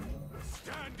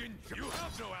 Stand in. You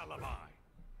have no alibi.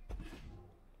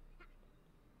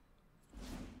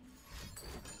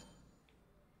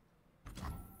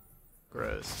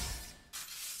 Gross.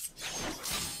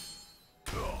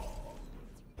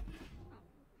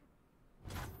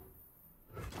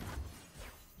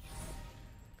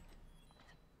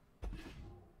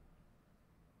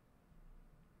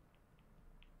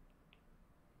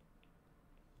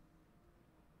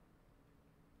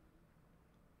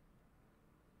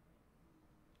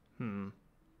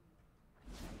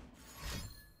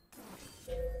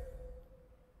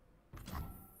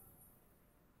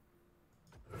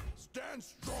 Stand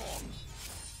strong!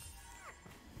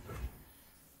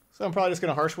 So I'm probably just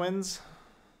gonna harsh winds.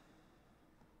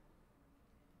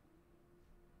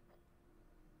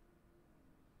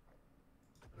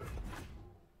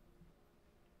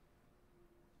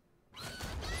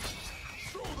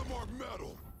 Show them our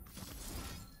metal!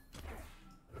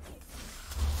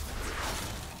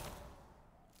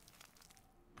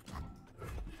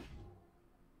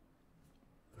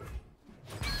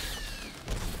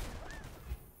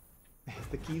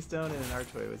 The keystone in an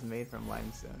archway was made from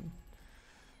limestone.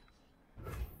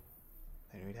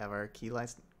 And we'd have our key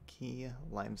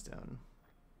limestone.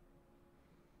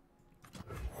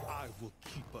 I will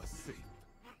keep us safe.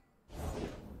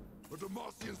 A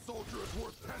Demacian soldier is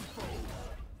worth tenfold.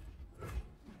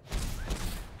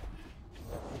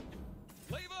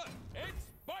 Flavor and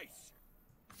spice.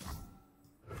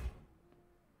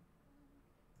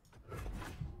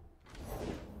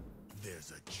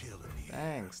 There's a chill in the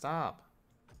air. Dang, stop.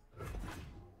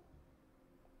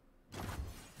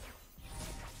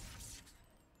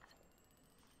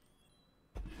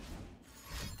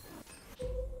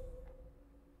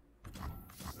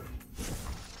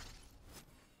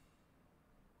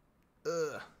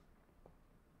 Ugh.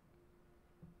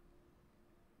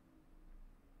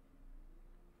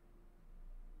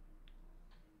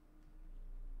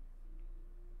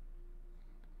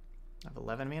 I have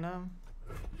 11 mana.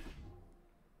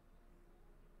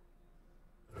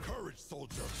 Courage,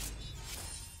 soldier!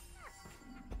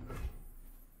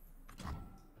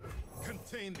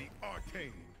 Contain the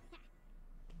arcane!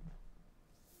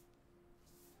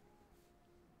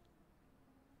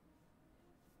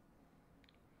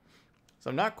 So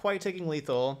I'm not quite taking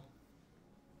lethal.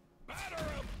 Batter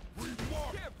him. We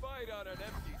mark! Can't fight on an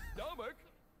empty stomach.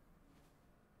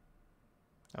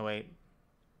 Oh wait.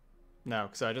 No,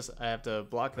 because I have to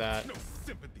block that No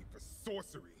sympathy for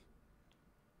sorcery!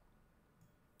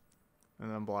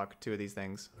 and then block 2 of these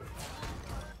things.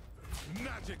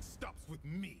 Magic stops with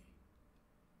me!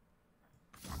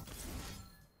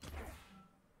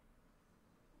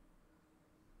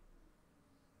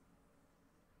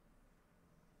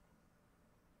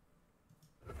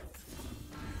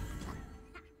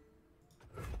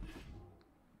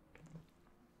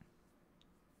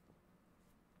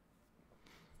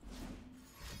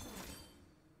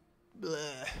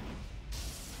 Bleh.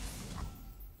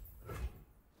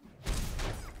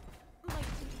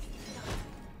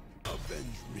 Avenge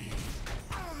me!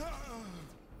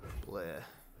 Bleh.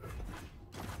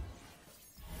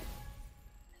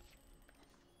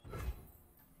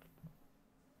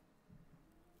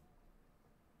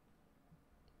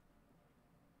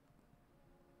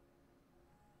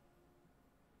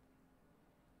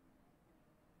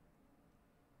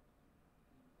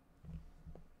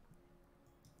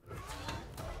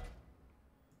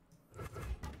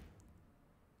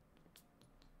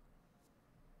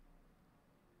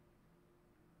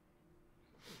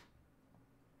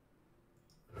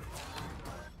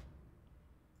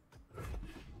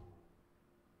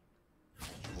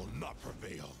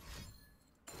 fail.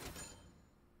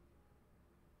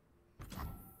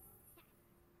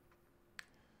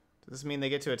 Does this mean they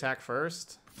get to attack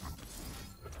first?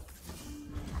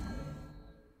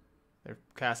 They're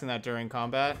casting that during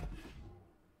combat.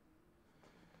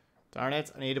 Darn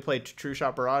it, I need to play True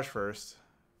Shot Barrage first.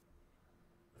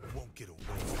 Won't get away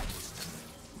from this.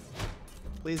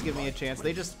 Please give me a chance.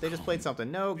 They just played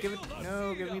something. No, give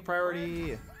me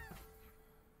priority.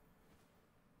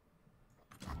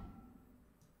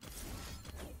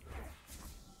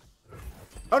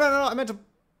 Oh no, I meant to.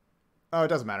 Oh, it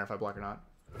doesn't matter if I block or not.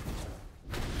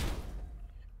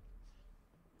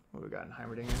 What we got in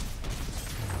Heimerdinger?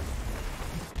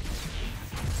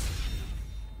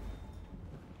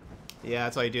 Yeah,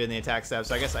 that's what you do in the attack step.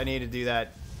 So I guess I need to do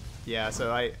that. Yeah,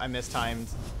 so I mistimed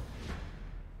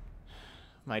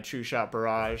my True Shot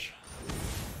Barrage.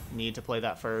 Need to play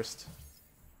that first.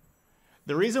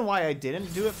 The reason why I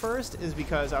didn't do it first is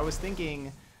because I was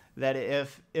thinking that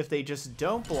if they just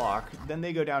don't block, then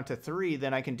they go down to 3,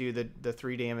 then I can do the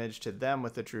 3 damage to them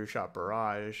with the True Shot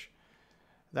Barrage.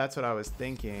 That's what I was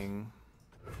thinking.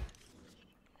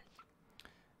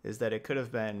 Is that it could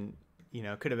have been, you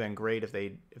know, could have been great if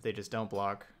they just don't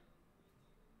block.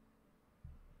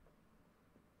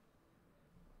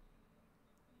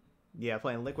 Yeah,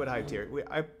 playing Liquid Hype tier.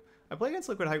 I play against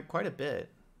Liquid Hype quite a bit.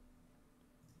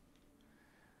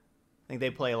 I think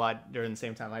they play a lot during the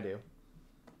same time I do.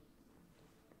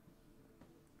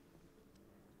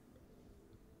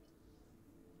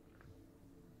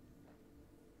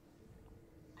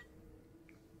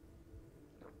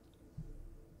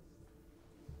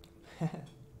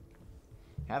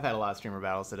 I've had a lot of streamer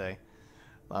battles today.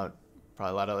 Probably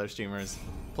a lot of other streamers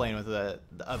playing with the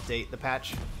update, the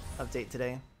patch update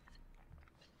today.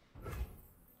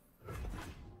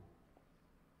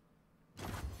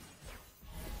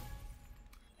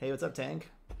 Hey, what's up,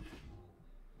 Tank?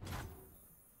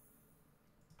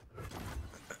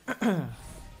 So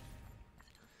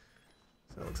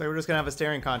it looks like we're just gonna have a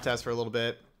staring contest for a little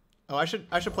bit. Oh, I should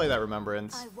play that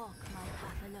Remembrance. I walk my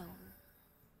path alone.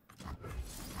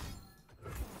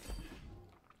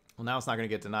 Well, now it's not gonna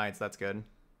get denied, so that's good.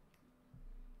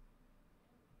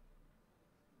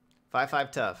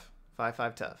 5-5 tough.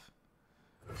 5-5 tough.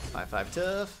 5-5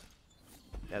 tough.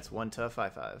 That's one tough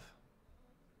 5-5.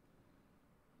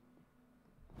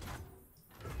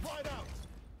 Wide out.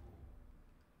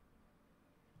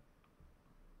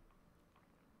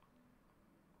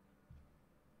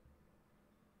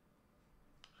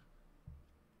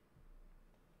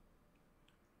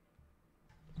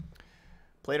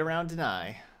 Played around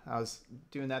deny. I was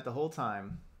doing that the whole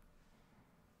time.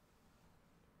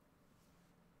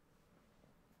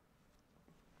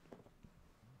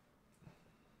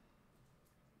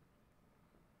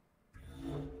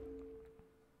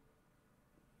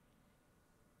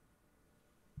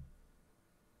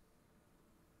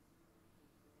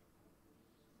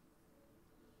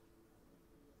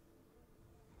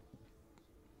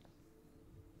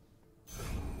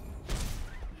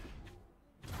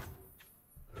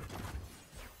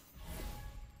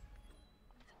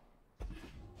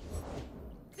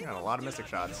 Got a lot of mystic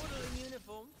shots.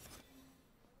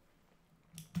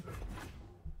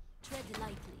 Tread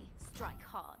lightly, strike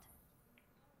hard.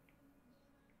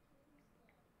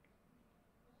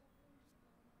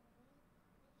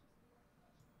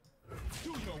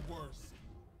 Do your worst.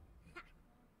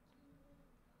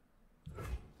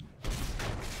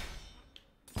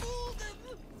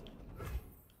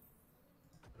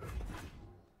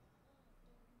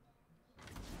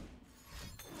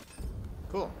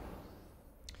 Cool.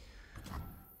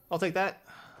 I'll take that.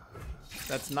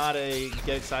 That's not a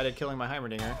get excited killing my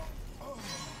Heimerdinger.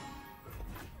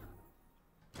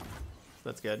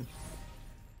 That's good.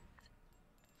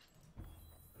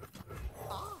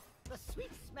 Ah, the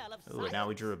sweet smell of Ooh, and now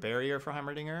we drew a barrier for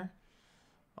Heimerdinger.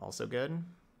 Also good.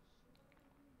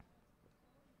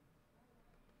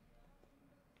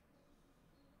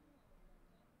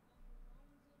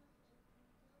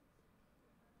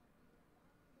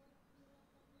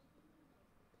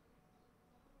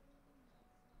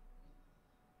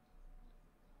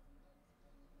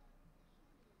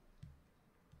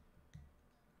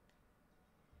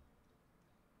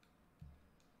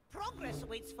 Progress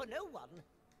waits for no one.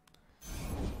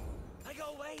 I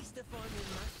got ways to find the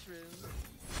mushrooms.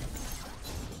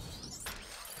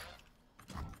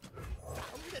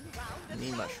 Round and round and Knee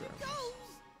round mushroom. it goes.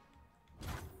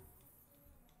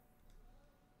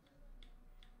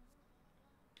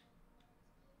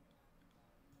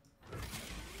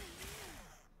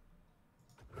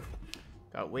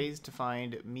 Got ways to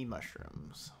find me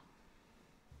mushrooms.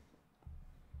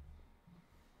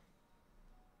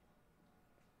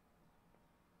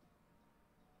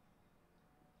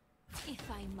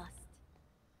 if I must.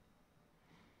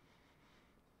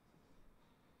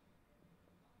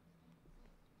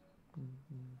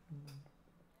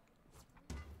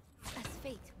 As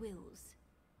fate wills.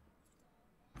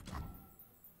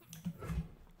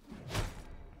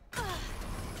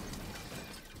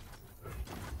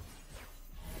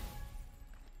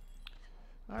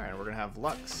 All right, we're gonna have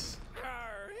Lux.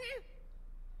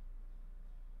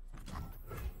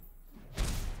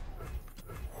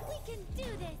 We can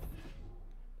do this.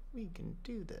 We can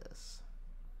do this.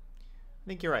 I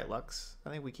think you're right, Lux. I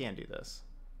think we can do this.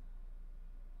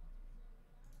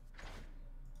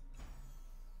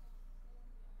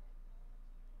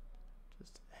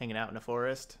 Just hanging out in a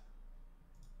forest.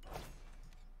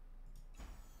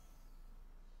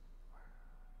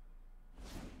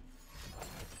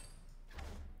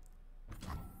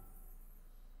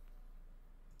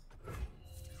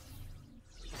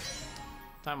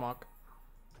 Time walk.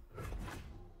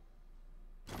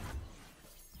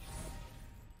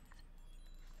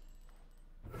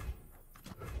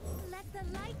 Let the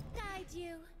light guide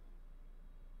you.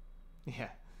 Yeah.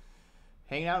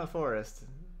 Hanging out in the forest.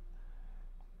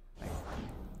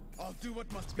 I'll do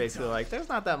what must It's be basically done. like, there's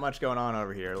not that much going on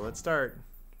over here. Let's start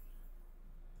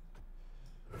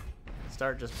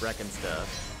just wrecking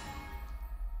stuff.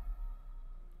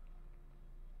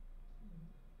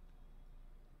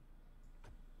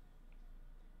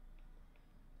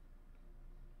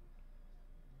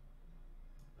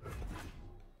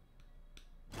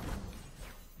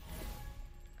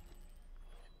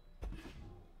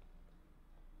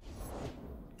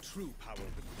 True power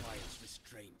requires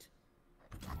restraint.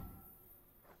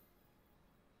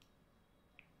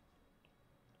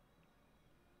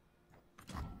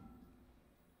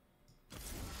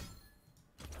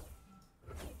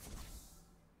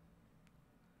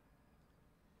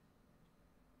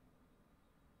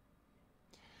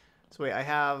 So wait, I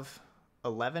have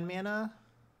 11 mana?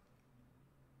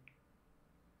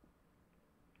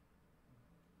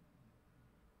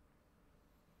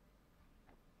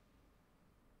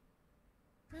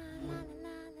 La la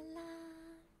la la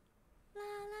la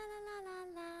la la la la la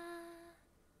la.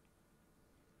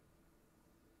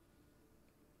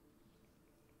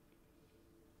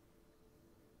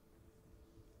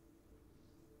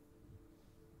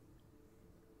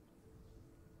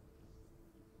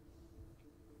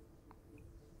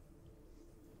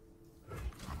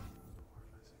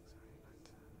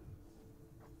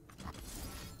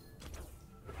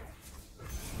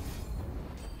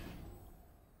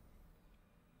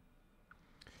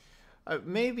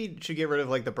 Maybe should get rid of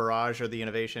like the barrage or the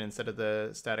innovation instead of the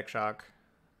static shock.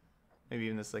 Maybe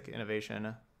even this like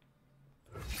innovation.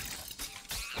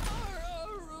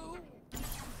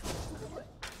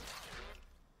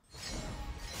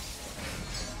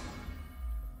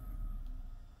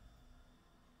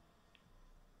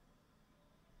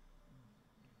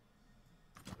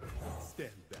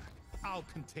 Stand back. I'll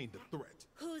contain the threat.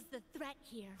 Who's the threat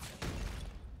here?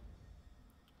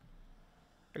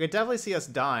 I could definitely see us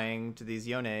dying to these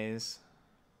Yones.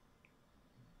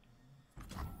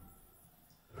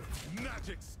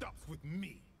 Magic stops with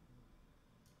me.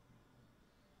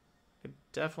 Could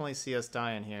definitely see us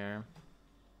dying here.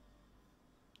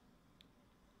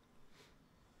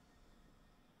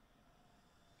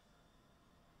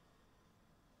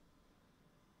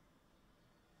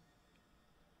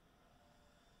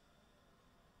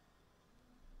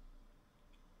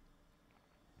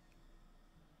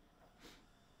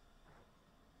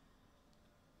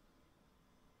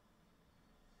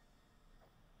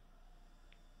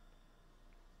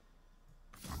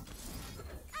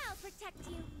 I'll protect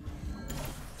you.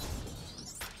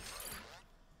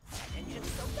 That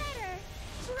engine's so better,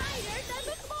 brighter than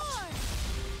before.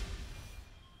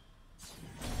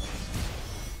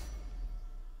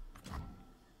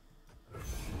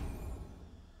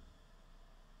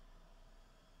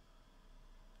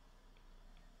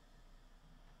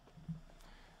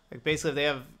 Like basically, if they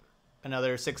have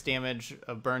another 6 damage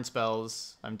of burn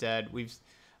spells, I'm dead.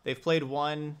 They've played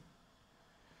one.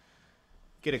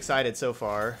 Get excited so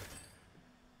far.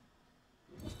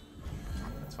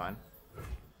 That's fine.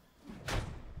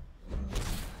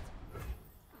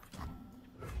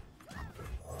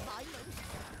 Violent,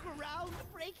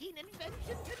 groundbreaking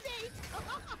invention to date.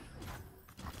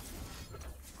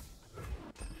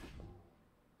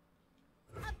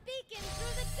 A beacon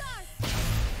through the dark.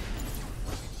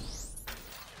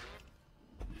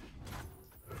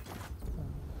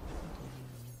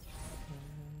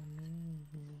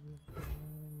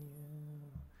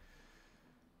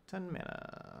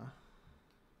 Mana.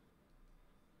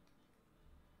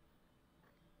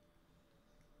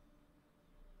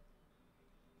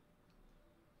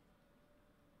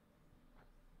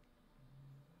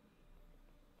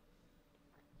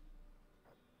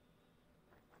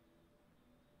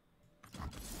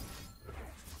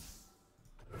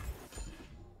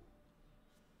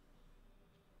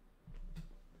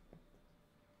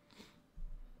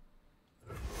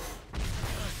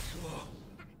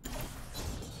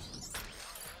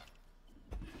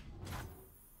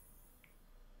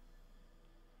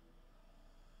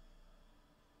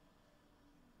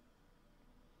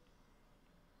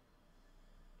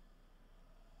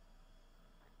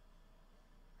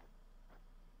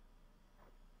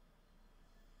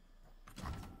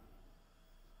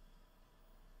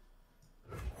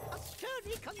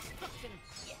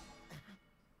 destruction.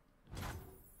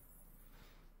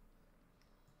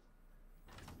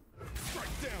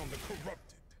 Strike down the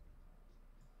corrupted.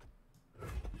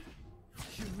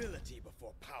 Humility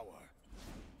before power.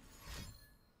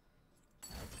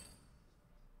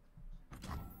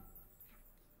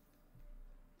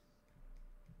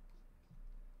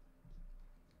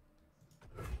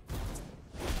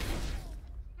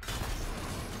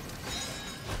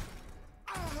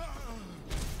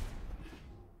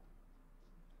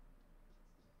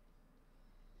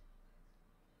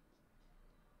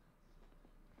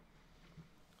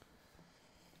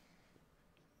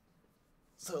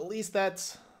 So at least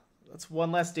that's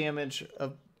one less damage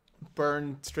of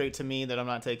burn straight to me that I'm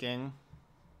not taking.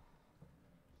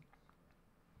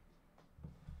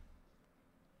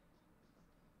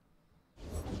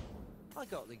 I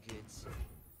got the goods.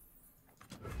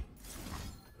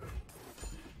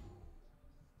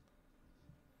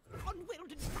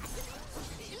 Unwielded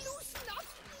fascinating. Loose not.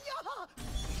 Yah!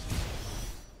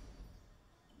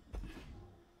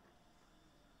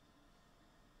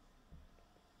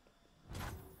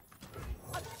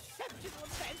 Exceptional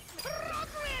offense.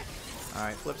 Progress! All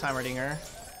right, flip Heimerdinger.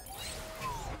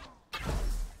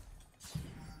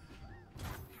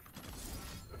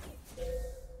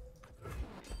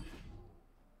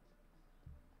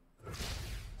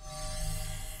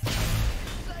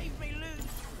 Save me, loot.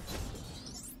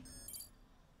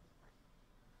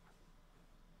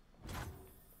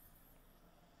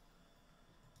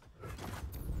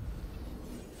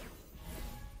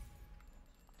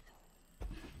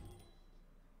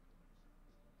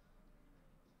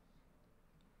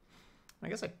 I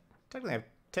guess I technically have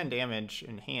 10 damage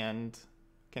in hand.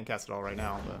 Can't cast it all right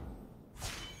now, but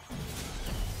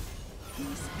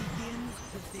Peace begins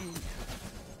within.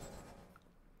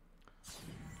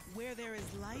 Where there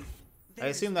is life, I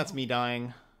assume that's me dying.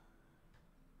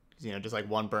 'Cause, you know, just like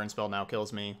one burn spell now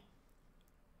kills me.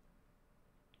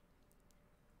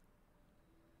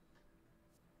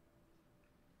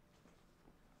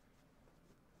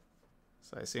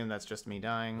 So I assume that's just me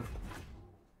dying.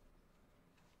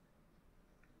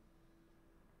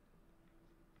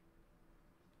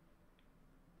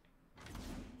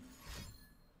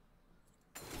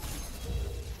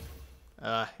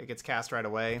 It gets cast right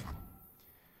away.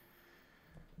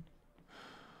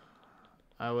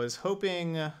 I was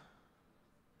hoping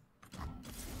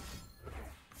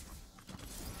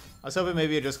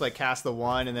maybe it'd just like cast the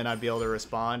one and then I'd be able to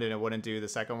respond and it wouldn't do the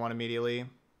second one immediately.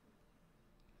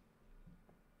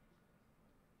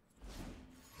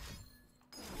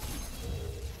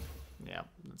 Yeah,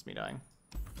 that's me dying.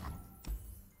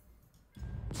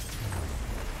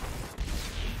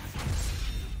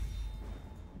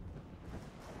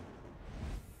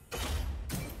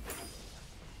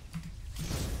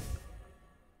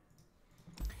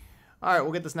 All right,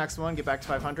 we'll get this next one, get back to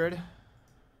 500.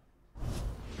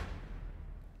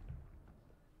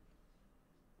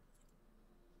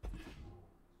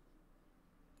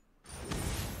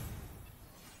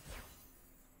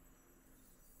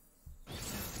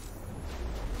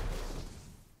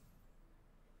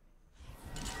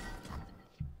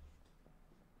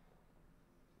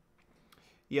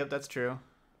 Yep, that's true.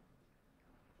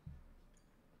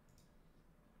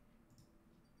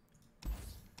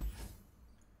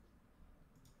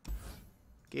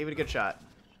 Gave it a good shot.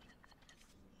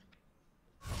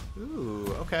 Ooh,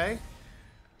 okay.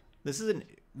 This is a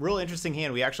real interesting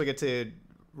hand. We actually get to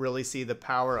really see the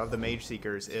power of the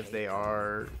Mageseekers if they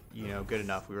are, you know, good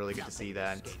enough. We really get to see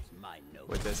that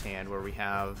with this hand where we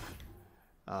have,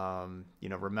 you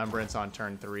know, Remembrance on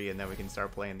turn 3 and then we can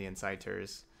start playing the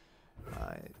Inciters.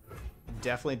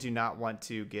 Definitely do not want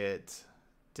to get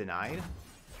denied.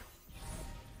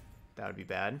 That would be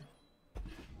bad.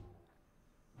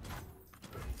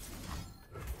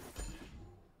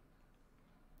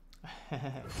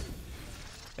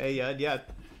 Hey, yeah.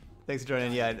 Thanks for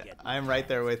joining. Yeah, I'm right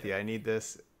there with you. I need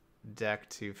this deck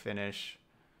to finish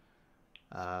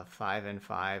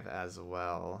 5-5 as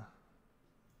well.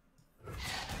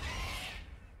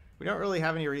 We don't really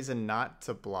have any reason not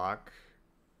to block.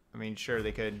 I mean, sure,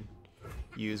 they could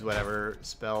use whatever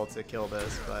spell to kill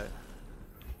this, but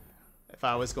if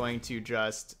I was going to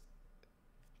just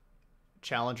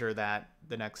Challenger that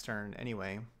the next turn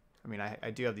anyway, I mean,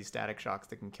 I do have these static shocks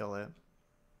that can kill it.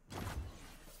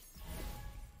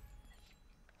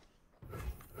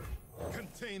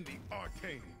 Contain the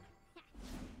arcane.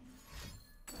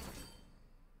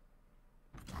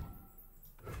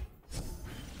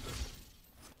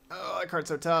 Oh, that card's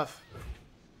so tough.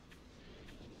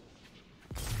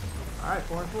 Alright,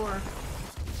 4-4.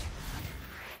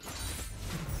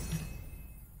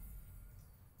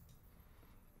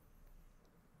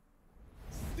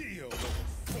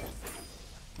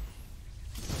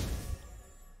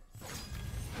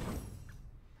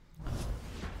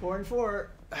 4-4.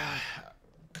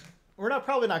 We're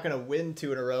probably not going to win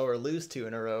 2 in a row or lose 2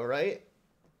 in a row, right?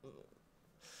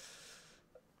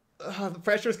 The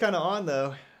pressure's kind of on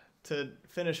though to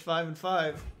finish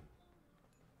 5-5.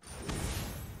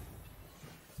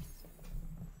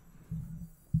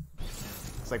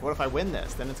 It's like, what if I win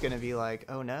this? Then it's going to be like,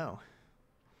 oh no.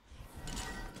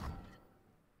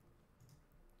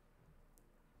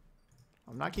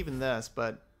 I'm not keeping this,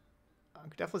 but I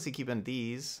could definitely see keeping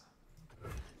these.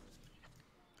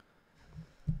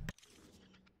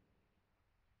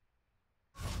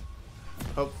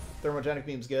 Hope thermogenic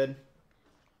beam's good.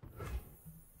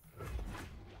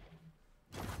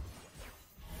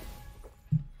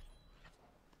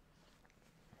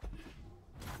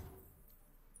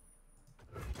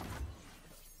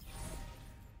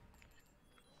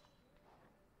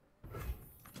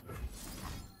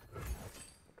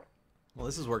 Well,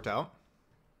 this has worked out.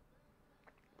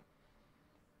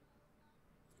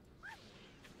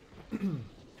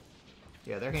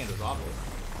 Yeah, their hand was awful.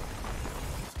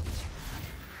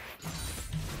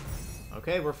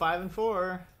 Okay, we're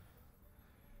 5-4.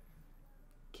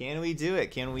 Can we do it?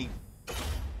 Can we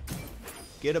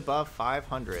get above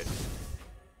 500?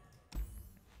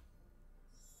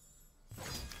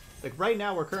 Like right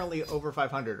now, we're currently over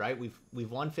 500, right? We've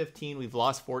won 15, we've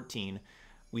lost 14.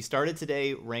 We started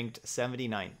today ranked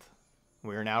 79th.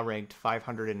 We are now ranked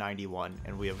 591,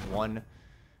 and we have won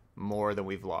more than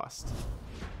we've lost.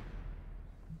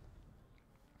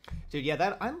 Dude, yeah,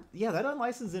 that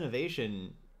unlicensed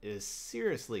innovation is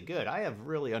seriously good. I have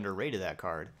really underrated that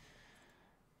card.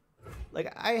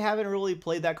 Like, I haven't really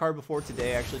played that card before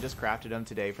today. I actually just crafted him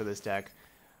today for this deck.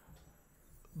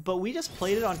 But we just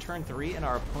played it on turn 3 and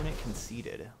our opponent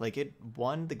conceded. Like, it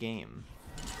won the game.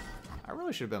 I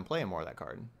really should have been playing more of that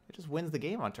card. It just wins the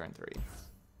game on turn 3.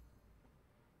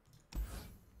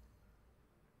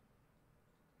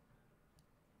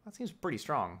 That seems pretty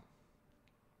strong.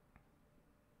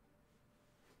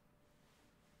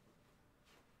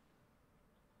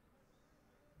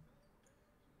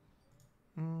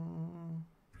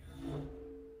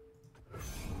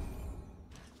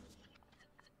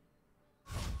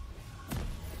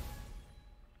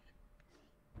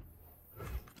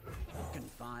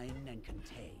 Confine and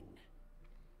contain.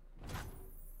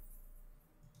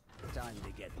 Time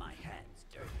to get my hands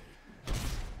dirty.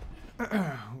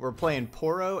 We're playing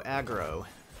Poro aggro.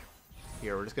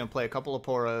 Here, we're just going to play a couple of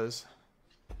Poros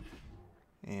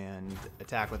and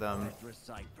attack with them. Let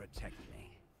recite protect me.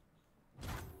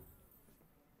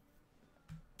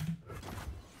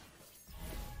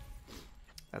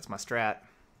 That's my strat.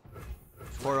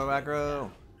 Poro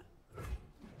aggro.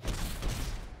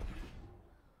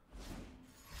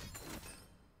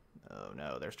 Oh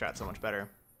no, their strat's so much better.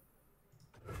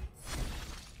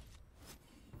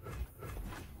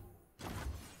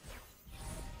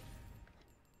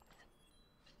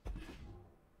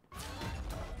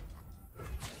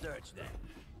 Search them.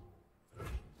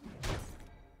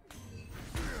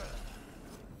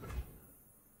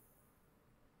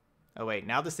 Oh wait,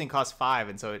 now this thing costs 5,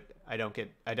 and so I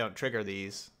don't trigger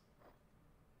these.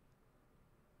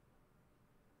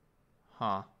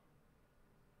 Huh.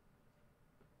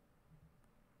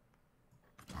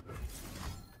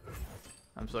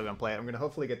 I'm still gonna play it. I'm gonna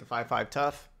hopefully get the 5/5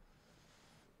 tough.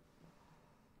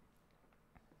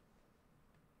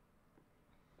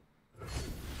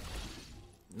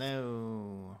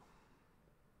 No.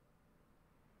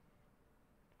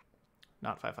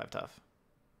 Not 5/5 tough.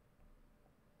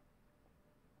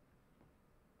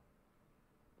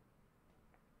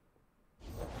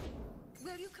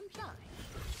 Will you comply?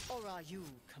 Or are you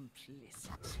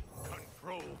complicit?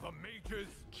 Control the mages.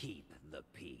 Keep the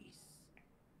peace.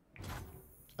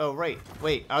 Oh right,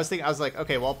 wait. I was like,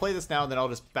 okay, well I'll play this now and then I'll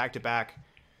just back to back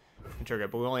and trigger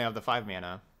it, but we only have the 5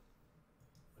 mana.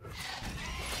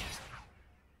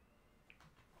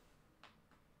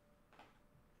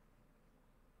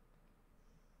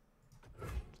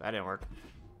 That didn't work.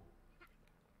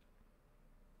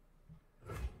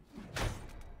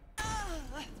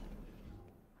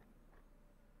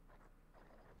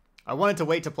 I wanted to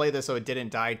wait to play this so it didn't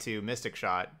die to Mystic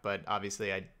Shot, but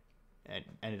obviously I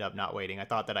ended up not waiting. I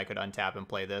thought that I could untap and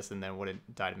play this and then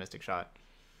wouldn't die to Mystic Shot.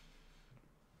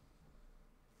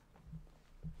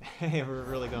 Hey, we're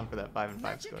really going for that 5/5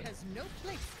 Magic score. has no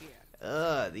place here.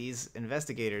 Ugh, these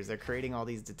investigators, they're creating all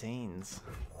these detains.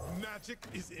 Magic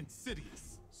is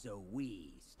insidious. So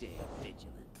we stay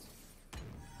vigilant.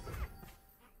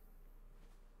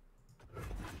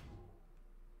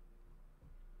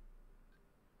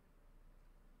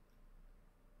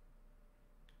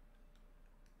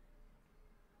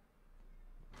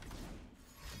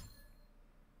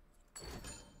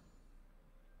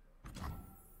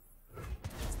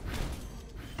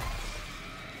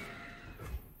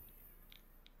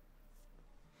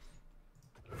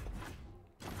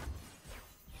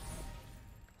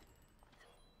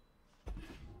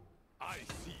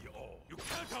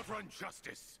 Don't outrun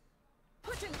justice.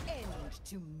 Put an end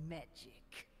to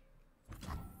magic.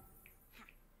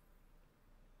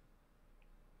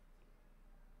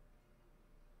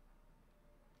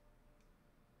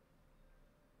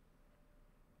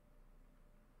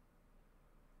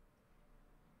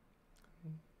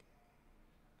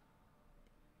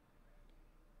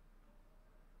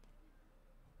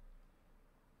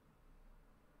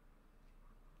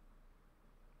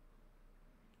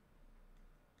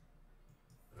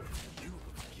 You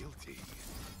look guilty.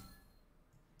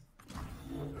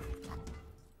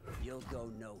 You'll go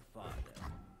no farther.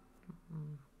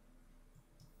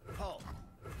 Halt!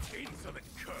 Insolent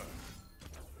cur.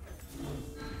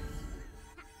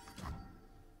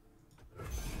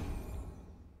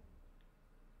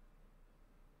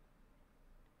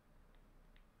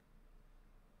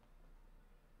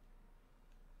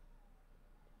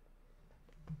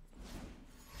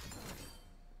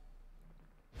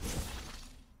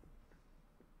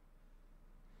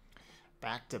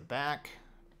 Back to back,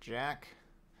 Jack.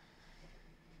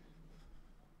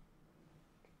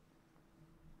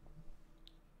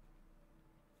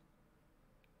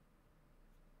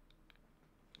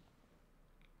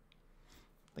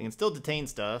 They can still detain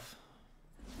stuff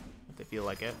if they feel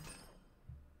like it.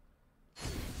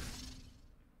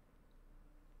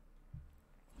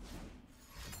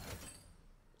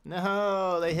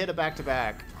 No, they hit a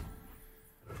back-to-back.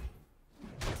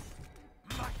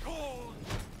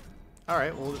 All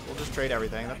right, we'll just trade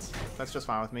everything. That's just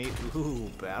fine with me. Ooh,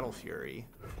 Battle Fury.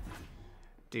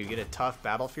 Do you get a tough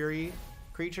Battle Fury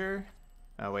creature?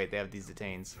 Oh wait, they have these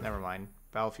detains. Never mind.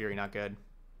 Battle Fury, not good.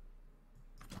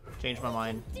 Change my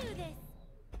mind. Do this.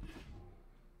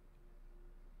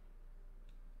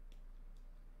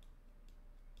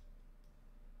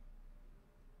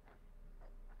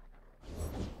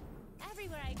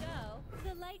 Everywhere I go,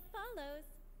 the light follows.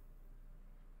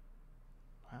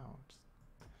 Wow.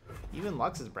 Even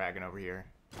Lux is bragging over here.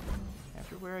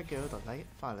 Everywhere I go, the light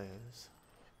follows.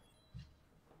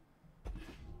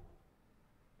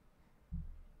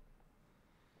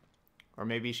 Or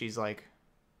maybe she's like...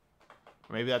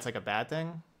 Or maybe that's like a bad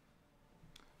thing?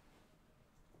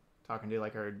 Talking to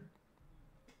like her...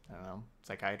 I don't know,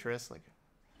 psychiatrist? Like,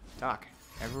 Doc,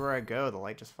 everywhere I go, the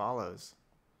light just follows.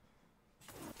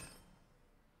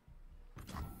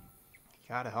 You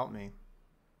gotta help me.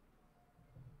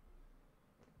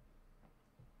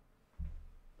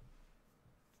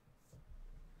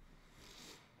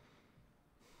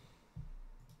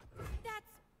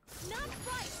 That's not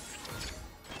right.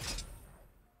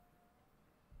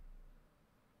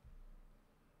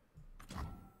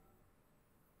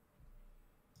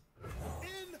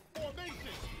 In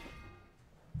formation.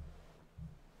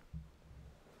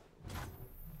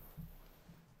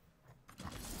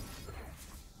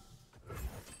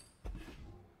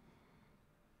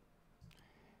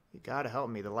 You gotta help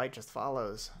me. The light just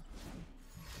follows.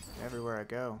 Everywhere I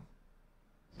go.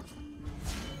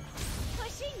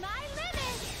 Pushing my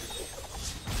limits.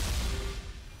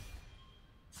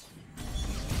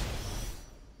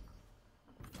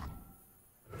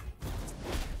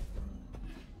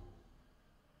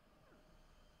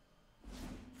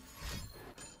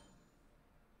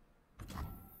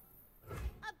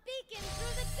 A beacon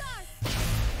through the dark.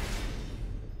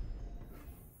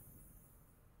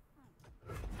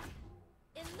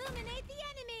 Illuminate the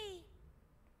enemy.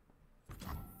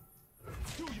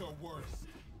 Do your worst.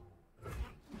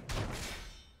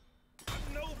 A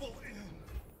noble end.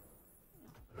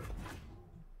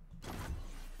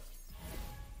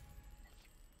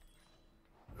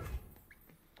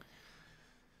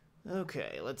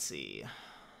 Okay, let's see.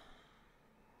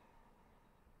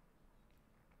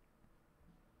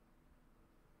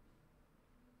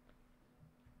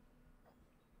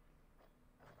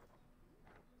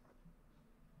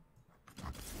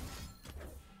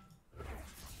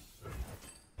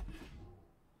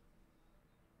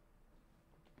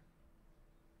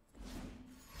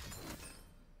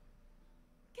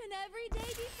 Can every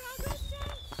day be Progress Day?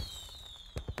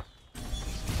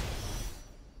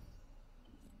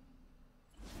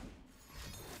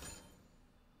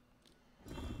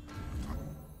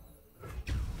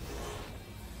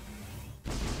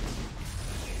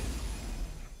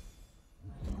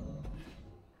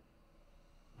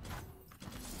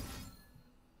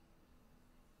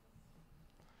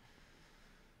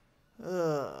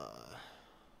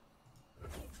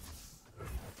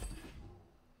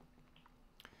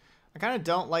 I kind of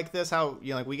don't like this, how, you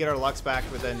know, like we get our Lux back,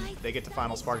 but then they get to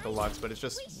final spark the Lux, but it's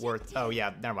just worth... Oh,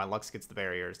 yeah, never mind. Lux gets the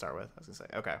barrier to start with. I was going to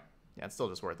say, okay. Yeah, it's still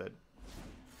just worth it.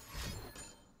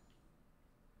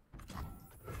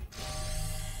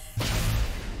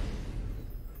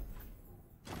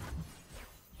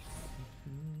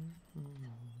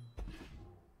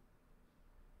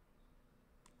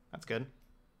 That's good.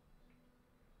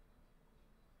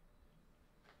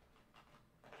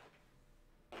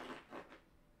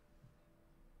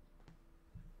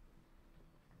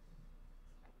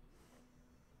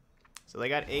 So they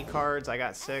got 8 cards, I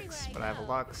got 6, but I have a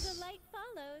Lux. The light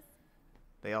follows.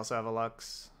 They also have a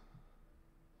Lux.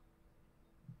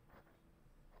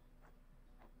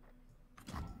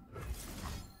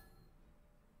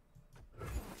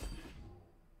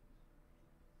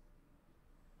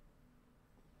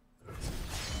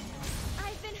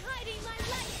 I've been hiding my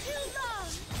light too long.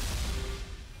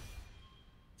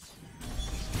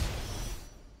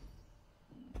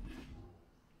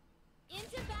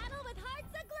 Into battle with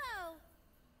hearts aglow.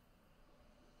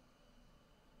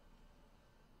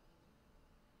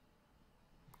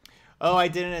 Oh, I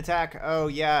didn't attack. Oh,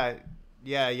 yeah.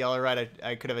 Yeah, y'all are right.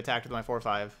 I could have attacked with my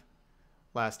 4/5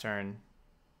 last turn.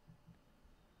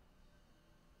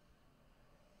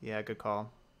 Yeah, good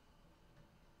call.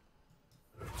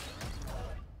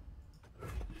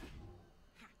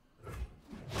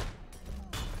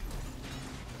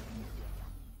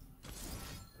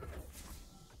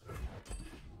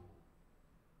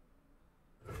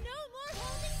 No more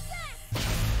holding back.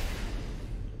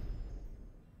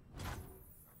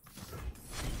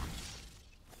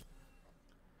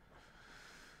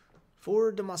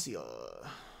 For Demacia.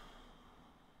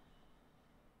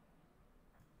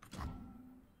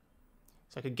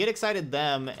 So I could get excited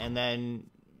them and then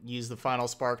use the final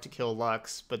spark to kill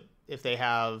Lux, but if they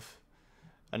have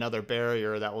another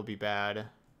barrier, that will be bad.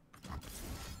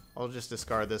 I'll just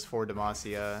discard this for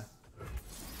Demacia.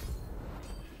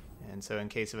 And so in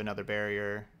case of another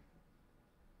barrier...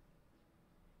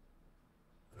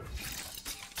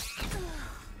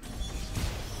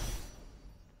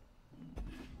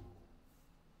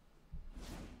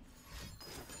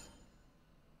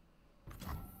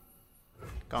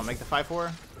 Go on, make the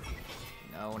 5/4.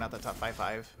 No, not the top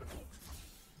 5/5.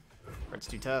 It's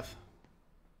too tough.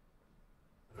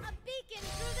 A beacon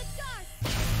through the dark.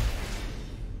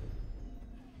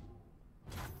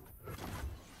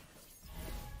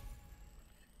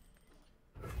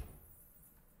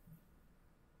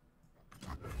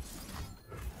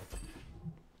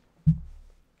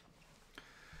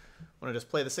 Want to just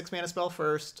play the 6-mana spell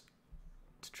first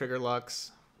to trigger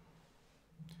Lux.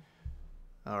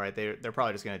 All right, they're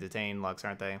probably just going to detain Lux,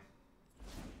 aren't they?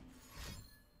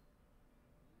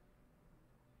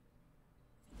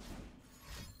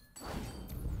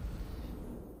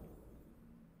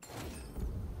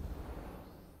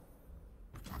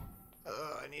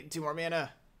 I need 2 more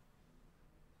mana.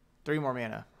 3 more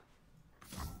mana.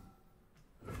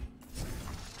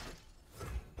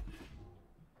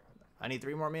 I need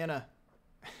 3 more mana.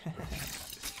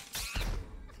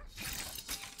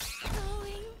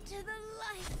 Going to the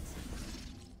light.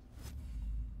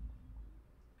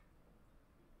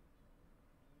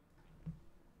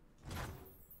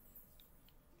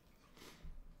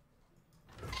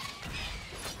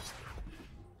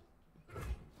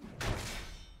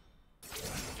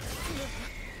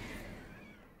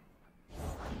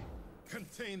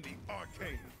 Contain the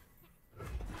arcane.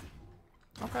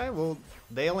 Okay, well,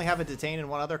 they only have a detain and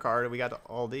 1 other card, and we got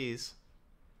all these.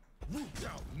 Root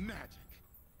out magic.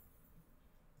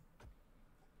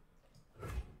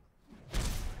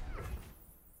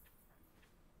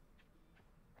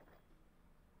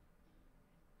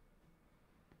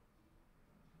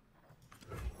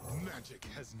 Magic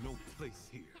has no place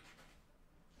here.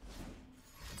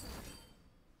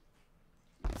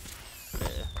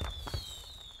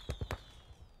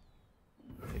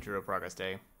 They drew a progress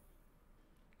day.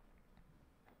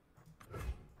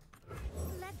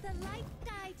 Let the light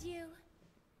guide you.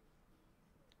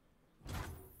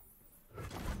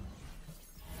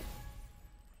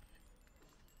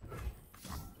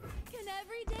 Can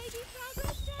every day be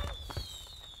progress day?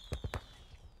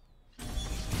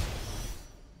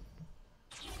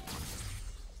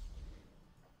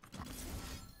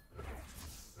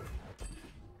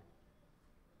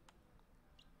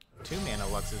 Two mana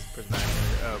Lux is prismatic.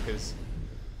 Oh, because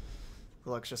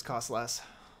the Lux just costs less.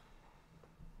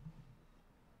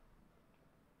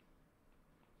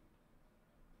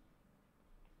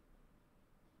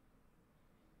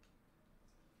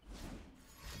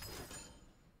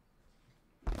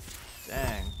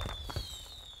 Dang.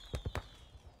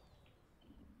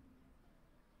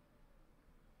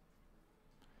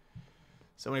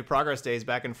 So many progress days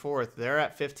back and forth. They're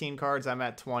at 15 cards, I'm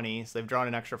at 20, so they've drawn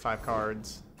an extra 5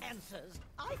 cards. Answers,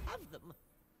 I have them.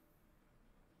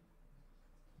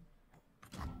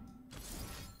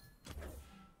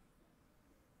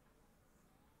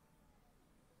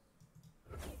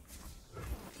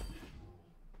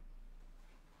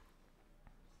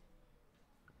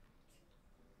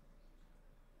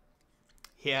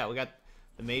 Yeah, we got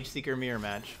the Mageseeker mirror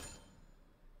match.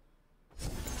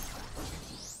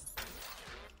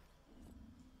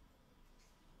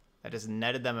 That just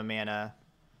netted them a mana.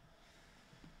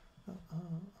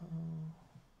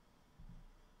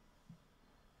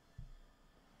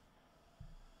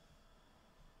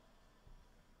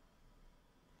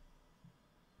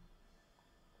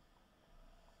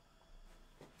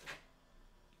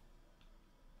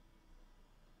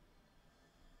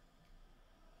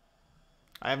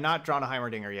 I have not drawn a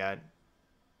Heimerdinger yet.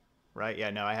 Right? Yeah,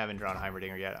 no, I haven't drawn a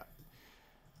Heimerdinger yet.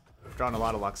 I've drawn a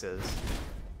lot of Luxes.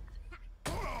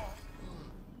 I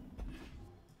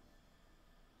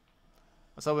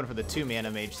was hoping for the 2-mana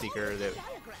Mageseeker that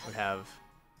would have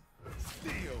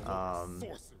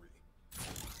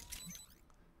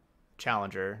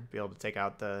Challenger, be able to take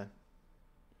out the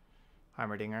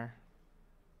Heimerdinger.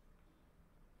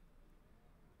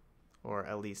 Or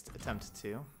at least attempt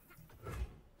to.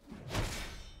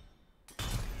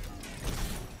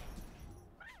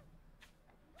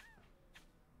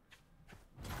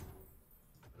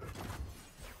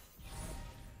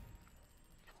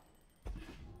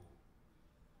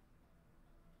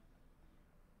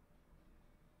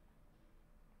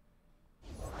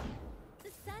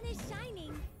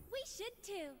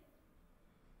 Too.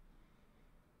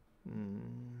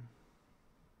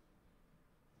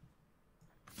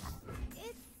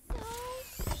 It's so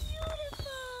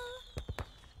beautiful.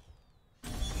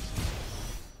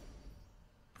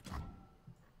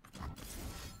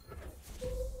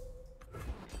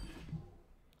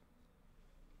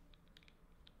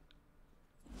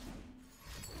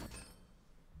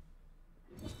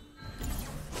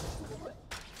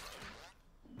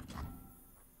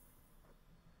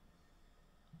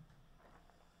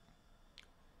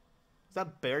 Is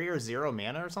that barrier 0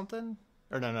 mana or something?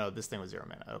 Or no, this thing was 0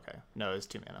 mana. Okay. No, it's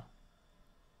 2 mana.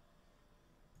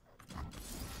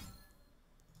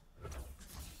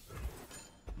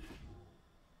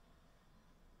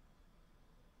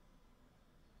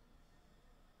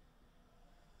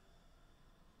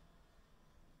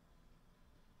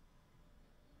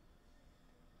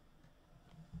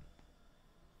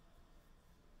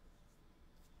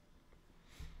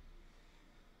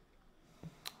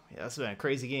 Yeah, this has been a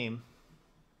crazy game.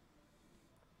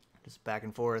 Just back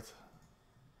and forth.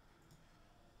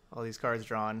 All these cards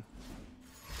drawn.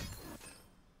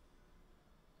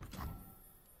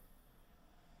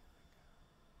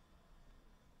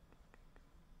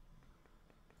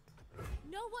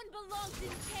 No one belongs in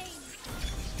chains.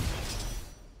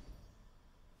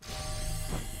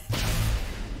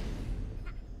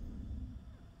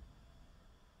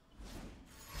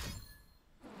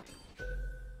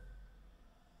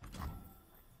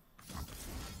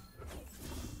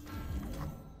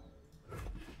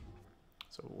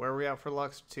 So where are we at for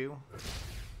Lux 2?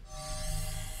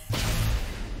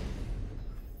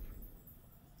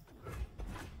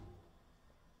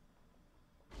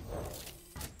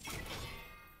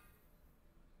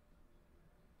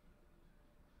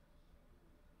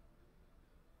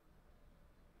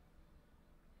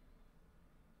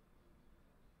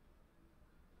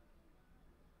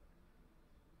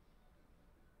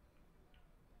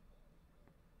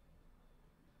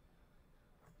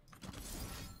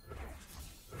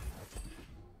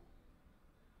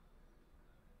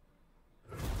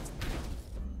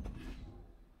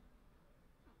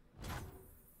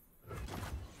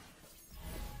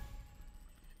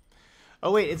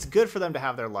 Oh wait, it's good for them to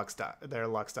have their Lux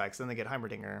decks, then they get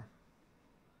Heimerdinger.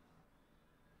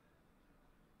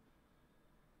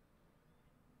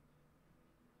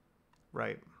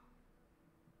 Right.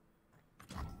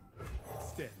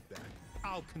 Stand back.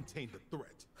 I'll contain the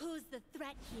threat. Who's the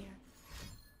threat here?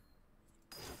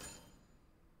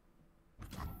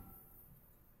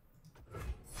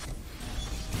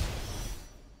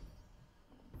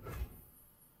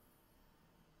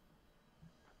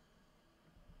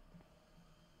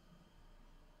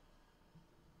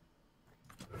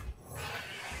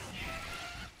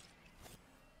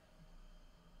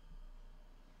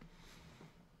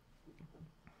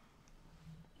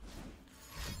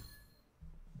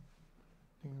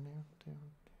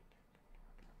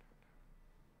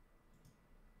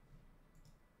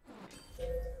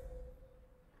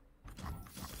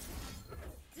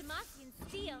 Demacian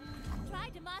steel. Try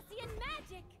Demacian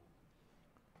magic.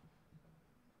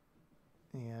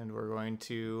 And we're going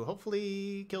to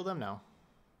hopefully kill them now.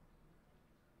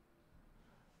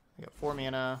 I got 4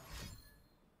 mana.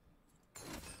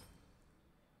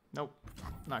 Nope,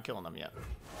 not killing them yet.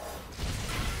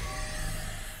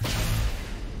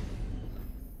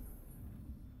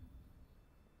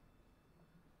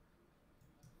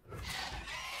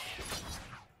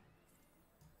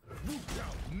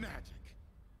 magic.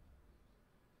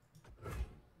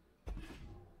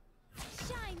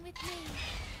 Shine with me.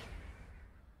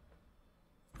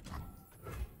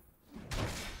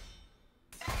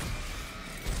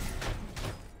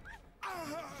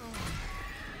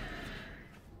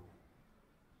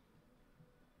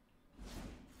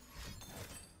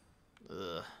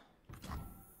 Ugh.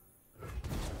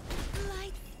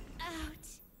 Lights out.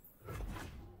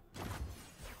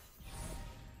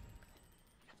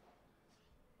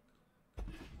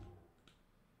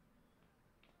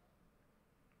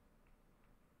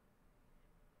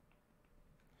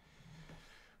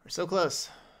 We're so close.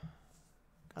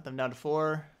 Got them down to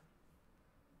 4.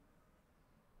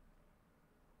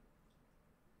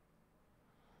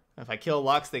 If I kill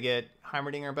Lux, they get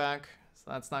Heimerdinger back, so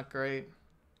that's not great.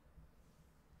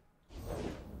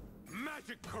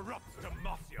 Magic corrupts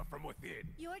Demacia from within.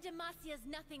 Your Demacia's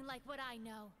nothing like what I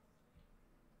know.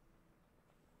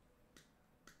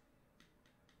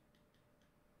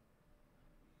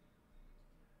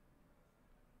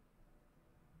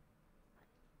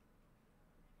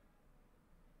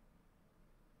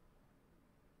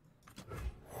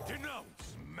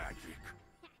 Denounce magic.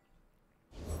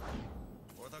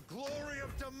 For the glory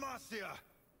of Demacia!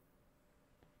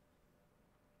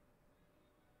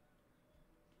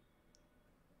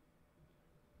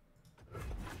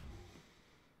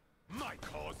 My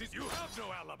cause is you have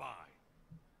no alibi.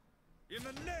 In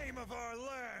the name of our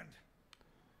land!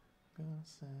 Gonna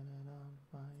set it on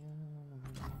fire.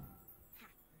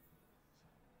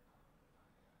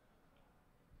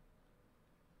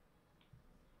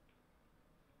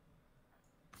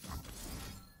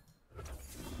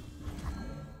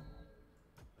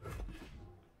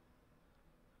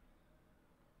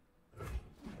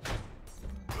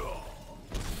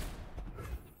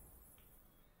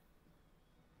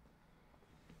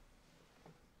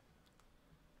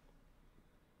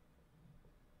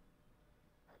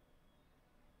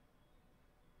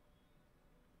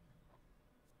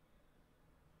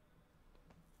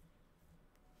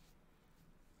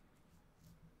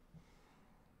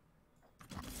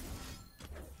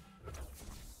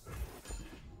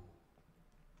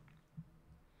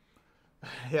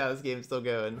 Yeah, this game's still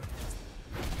going.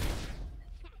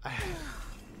 I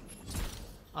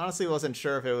honestly wasn't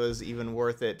sure if it was even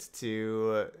worth it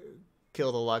to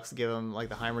kill the Lux, give him like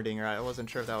the Heimerdinger. I wasn't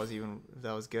sure if that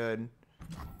was good.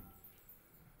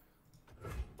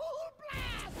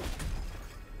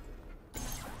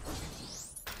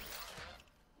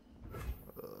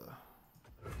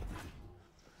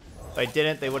 If I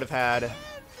didn't, they would have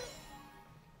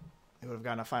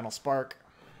gotten a final spark.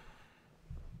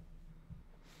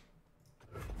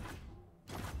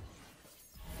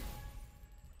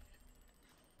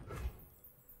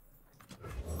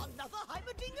 Another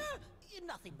Heimerdinger?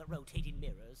 Nothing but rotating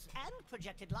mirrors and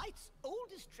projected lights.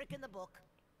 Oldest trick in the book.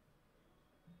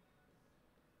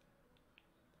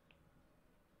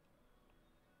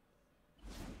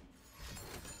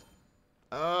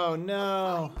 Oh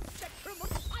no! Spectrum of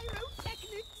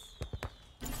pyrotechnics.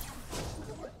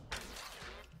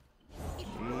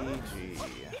 GG.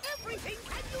 Everything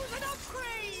can use an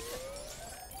upgrade.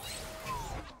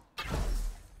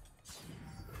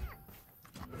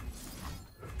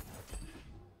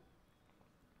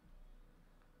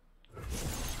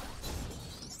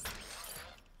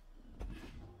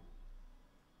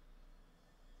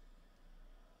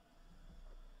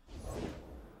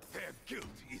 Their guilt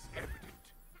is evident.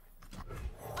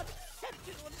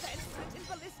 Exceptional advancement in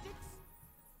ballistics.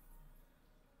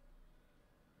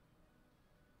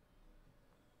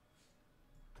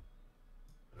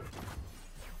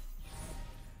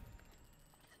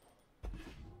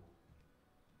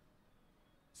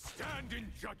 Stand in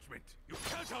judgment. You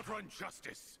can't outrun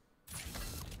justice.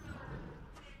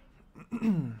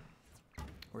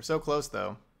 We're so close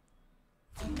though.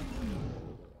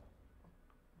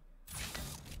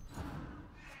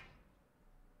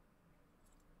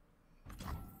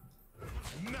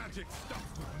 Magic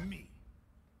stops with me.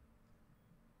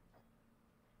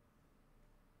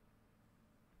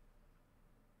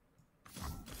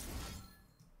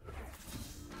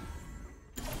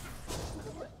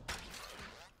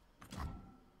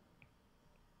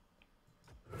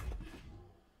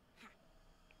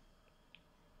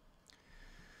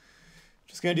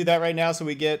 Just gonna do that right now so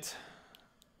we get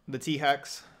the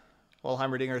T-Hex while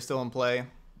Heimerdinger is still in play.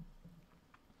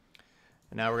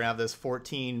 And now we're gonna have this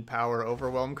 14 power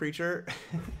overwhelm creature.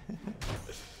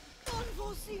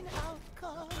 Unforeseen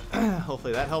outcome.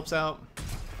 Hopefully that helps out.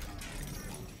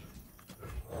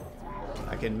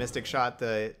 I can Mystic Shot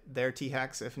their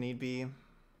T-Hex if need be.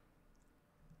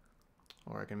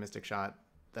 Or I can Mystic Shot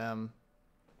them.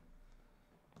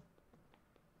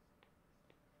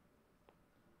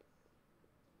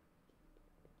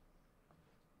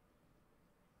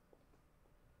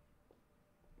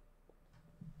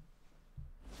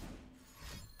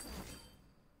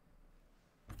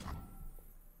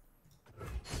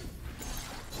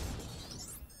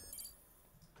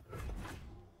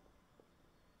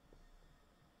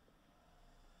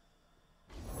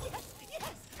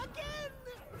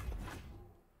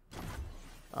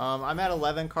 I'm at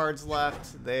 11 cards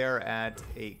left. They are at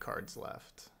 8 cards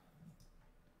left.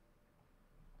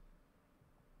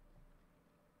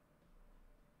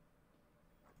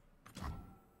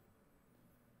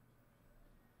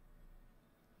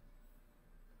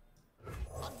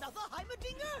 Another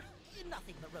Heimerdinger?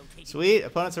 Nothing but rotating. Sweet.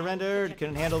 Opponent surrendered.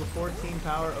 Couldn't handle the 14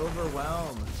 power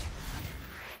overwhelm.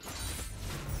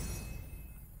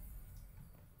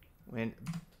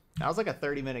 That was like a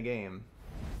 30-minute game.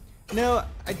 No,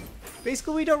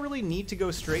 basically we don't really need to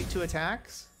go straight to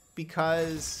attacks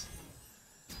because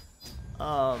they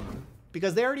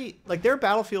already, like, their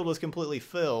battlefield was completely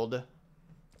filled.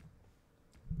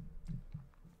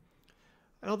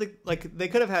 I don't think, like, they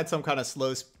could have had some kind of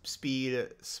slow speed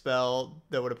spell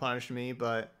that would have punished me,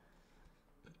 but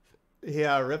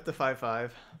yeah, rip the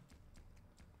 5/5.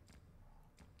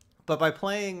 But by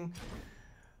playing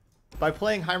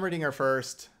Heimerdinger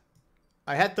first,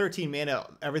 I had 13 mana.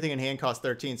 Everything in hand cost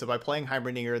 13. So by playing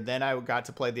Heimerdinger, then I got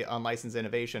to play the Unlicensed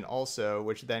Innovation also,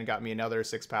 which then got me another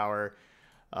 6 power,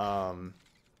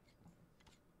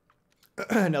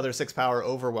 another 6 power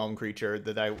Overwhelm creature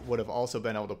that I would have also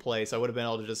been able to play. So I would have been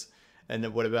able to just, and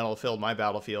it would have been able to fill my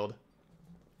battlefield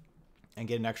and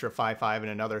get an extra 5/5 and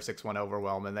another 6/1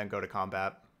 Overwhelm, and then go to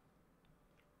combat.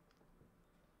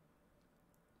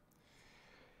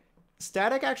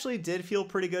 Static actually did feel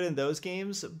pretty good in those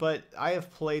games, but I have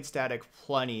played Static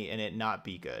plenty and it not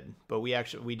be good. But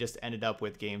we just ended up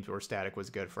with games where Static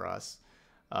was good for us.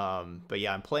 But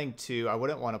yeah, I'm playing 2. I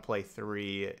wouldn't want to play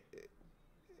 3.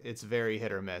 It's very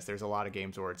hit or miss. There's a lot of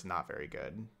games where it's not very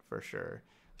good, for sure.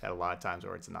 Had a lot of times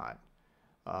where it's not.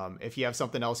 If you have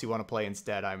something else you want to play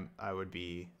instead, I would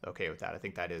be okay with that. I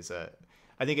think it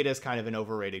is kind of an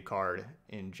overrated card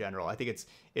in general. I think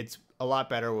it's a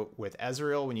lot better with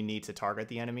Ezreal when you need to target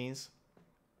the enemies.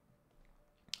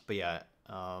 But yeah,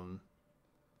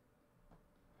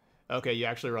 okay, you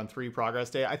actually run 3 progress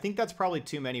days. I think that's probably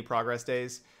too many progress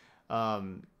days.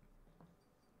 That's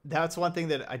one thing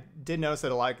that I did notice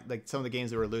that like some of the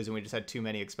games that we're losing, we just had too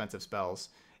many expensive spells.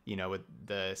 You know, with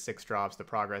the 6 drops, the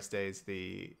progress days,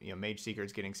 the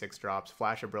Mageseekers getting 6 drops,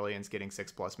 Flash of Brilliance getting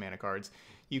 6+ mana cards.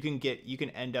 You can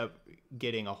end up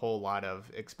getting a whole lot of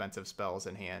expensive spells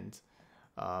in hand,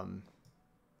 and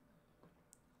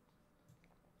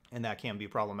that can be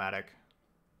problematic.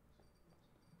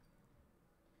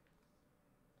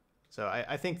 So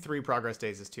I think 3 progress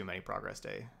days is too many progress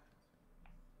day.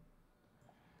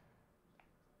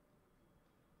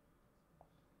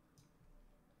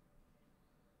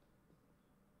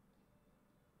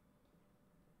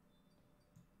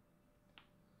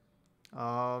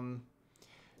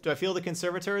 Do I feel the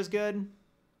Conservator is good?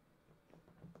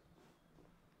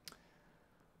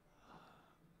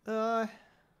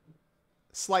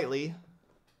 Slightly.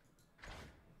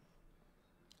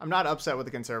 I'm not upset with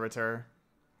the Conservator.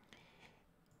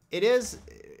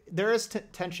 There is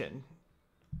tension.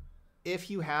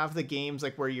 If you have the games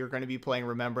like where you're going to be playing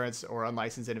Remembrance or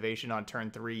Unlicensed Innovation on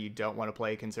turn 3, you don't want to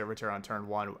play Conservator on turn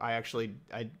 1. I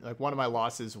like, one of my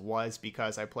losses was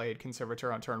because I played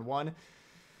Conservator on turn 1.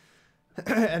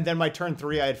 And then my turn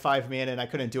 3, I had 5 mana and I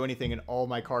couldn't do anything, and all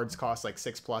my cards cost like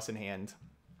 6+ in hand.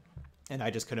 And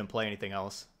I just couldn't play anything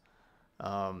else.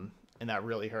 And that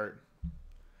really hurt.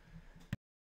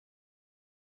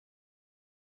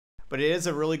 But it is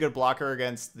a really good blocker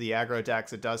against the aggro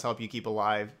decks. It does help you keep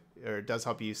alive, or it does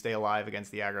help you stay alive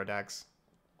against the aggro decks.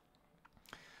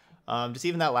 Just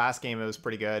even that last game, it was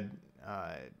pretty good.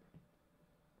 Just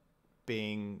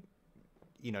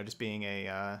being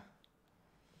a...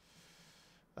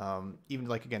 even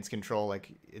like against control,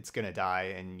 like it's gonna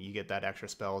die and you get that extra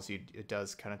spells, it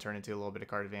does kind of turn into a little bit of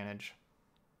card advantage.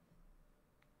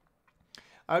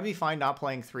 I would be fine not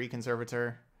playing 3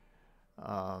 Conservator.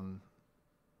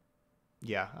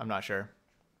 Yeah, I'm not sure,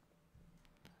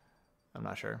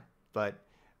 but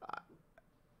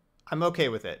I'm okay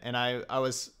with it, and I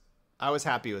was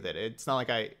happy with it. It's not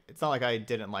like I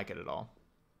didn't like it at all.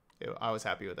 I was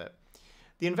happy with it.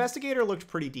 The Investigator looked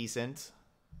pretty decent.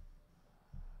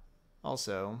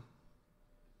 Also,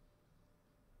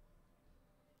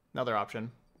 another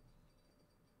option.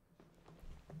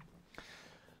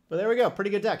 But there we go.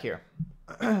 Pretty good deck here.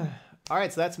 All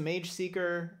right, so that's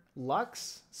Mageseeker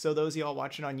Lux. So those of y'all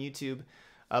watching on YouTube,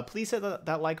 please hit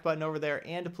that like button over there,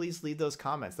 and please leave those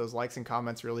comments. Those likes and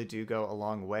comments really do go a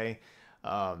long way.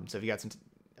 So if you got some,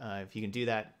 if you can do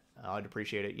that, I'd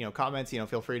appreciate it. Comments.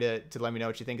 Feel free to let me know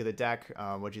what you think of the deck.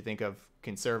 What you think of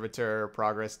Conservator,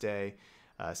 Progress Day,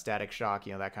 Static Shock,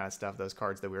 that kind of stuff, those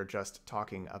cards that we were just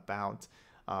talking about.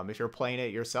 If you're playing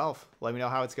it yourself, let me know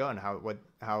how it's going.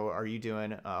 How are you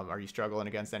doing? Are you struggling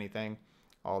against anything?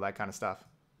 All that kind of stuff.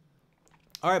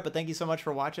 All right, but thank you so much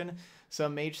for watching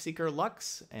some Mageseeker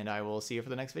Lux, and I will see you for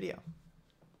the next video.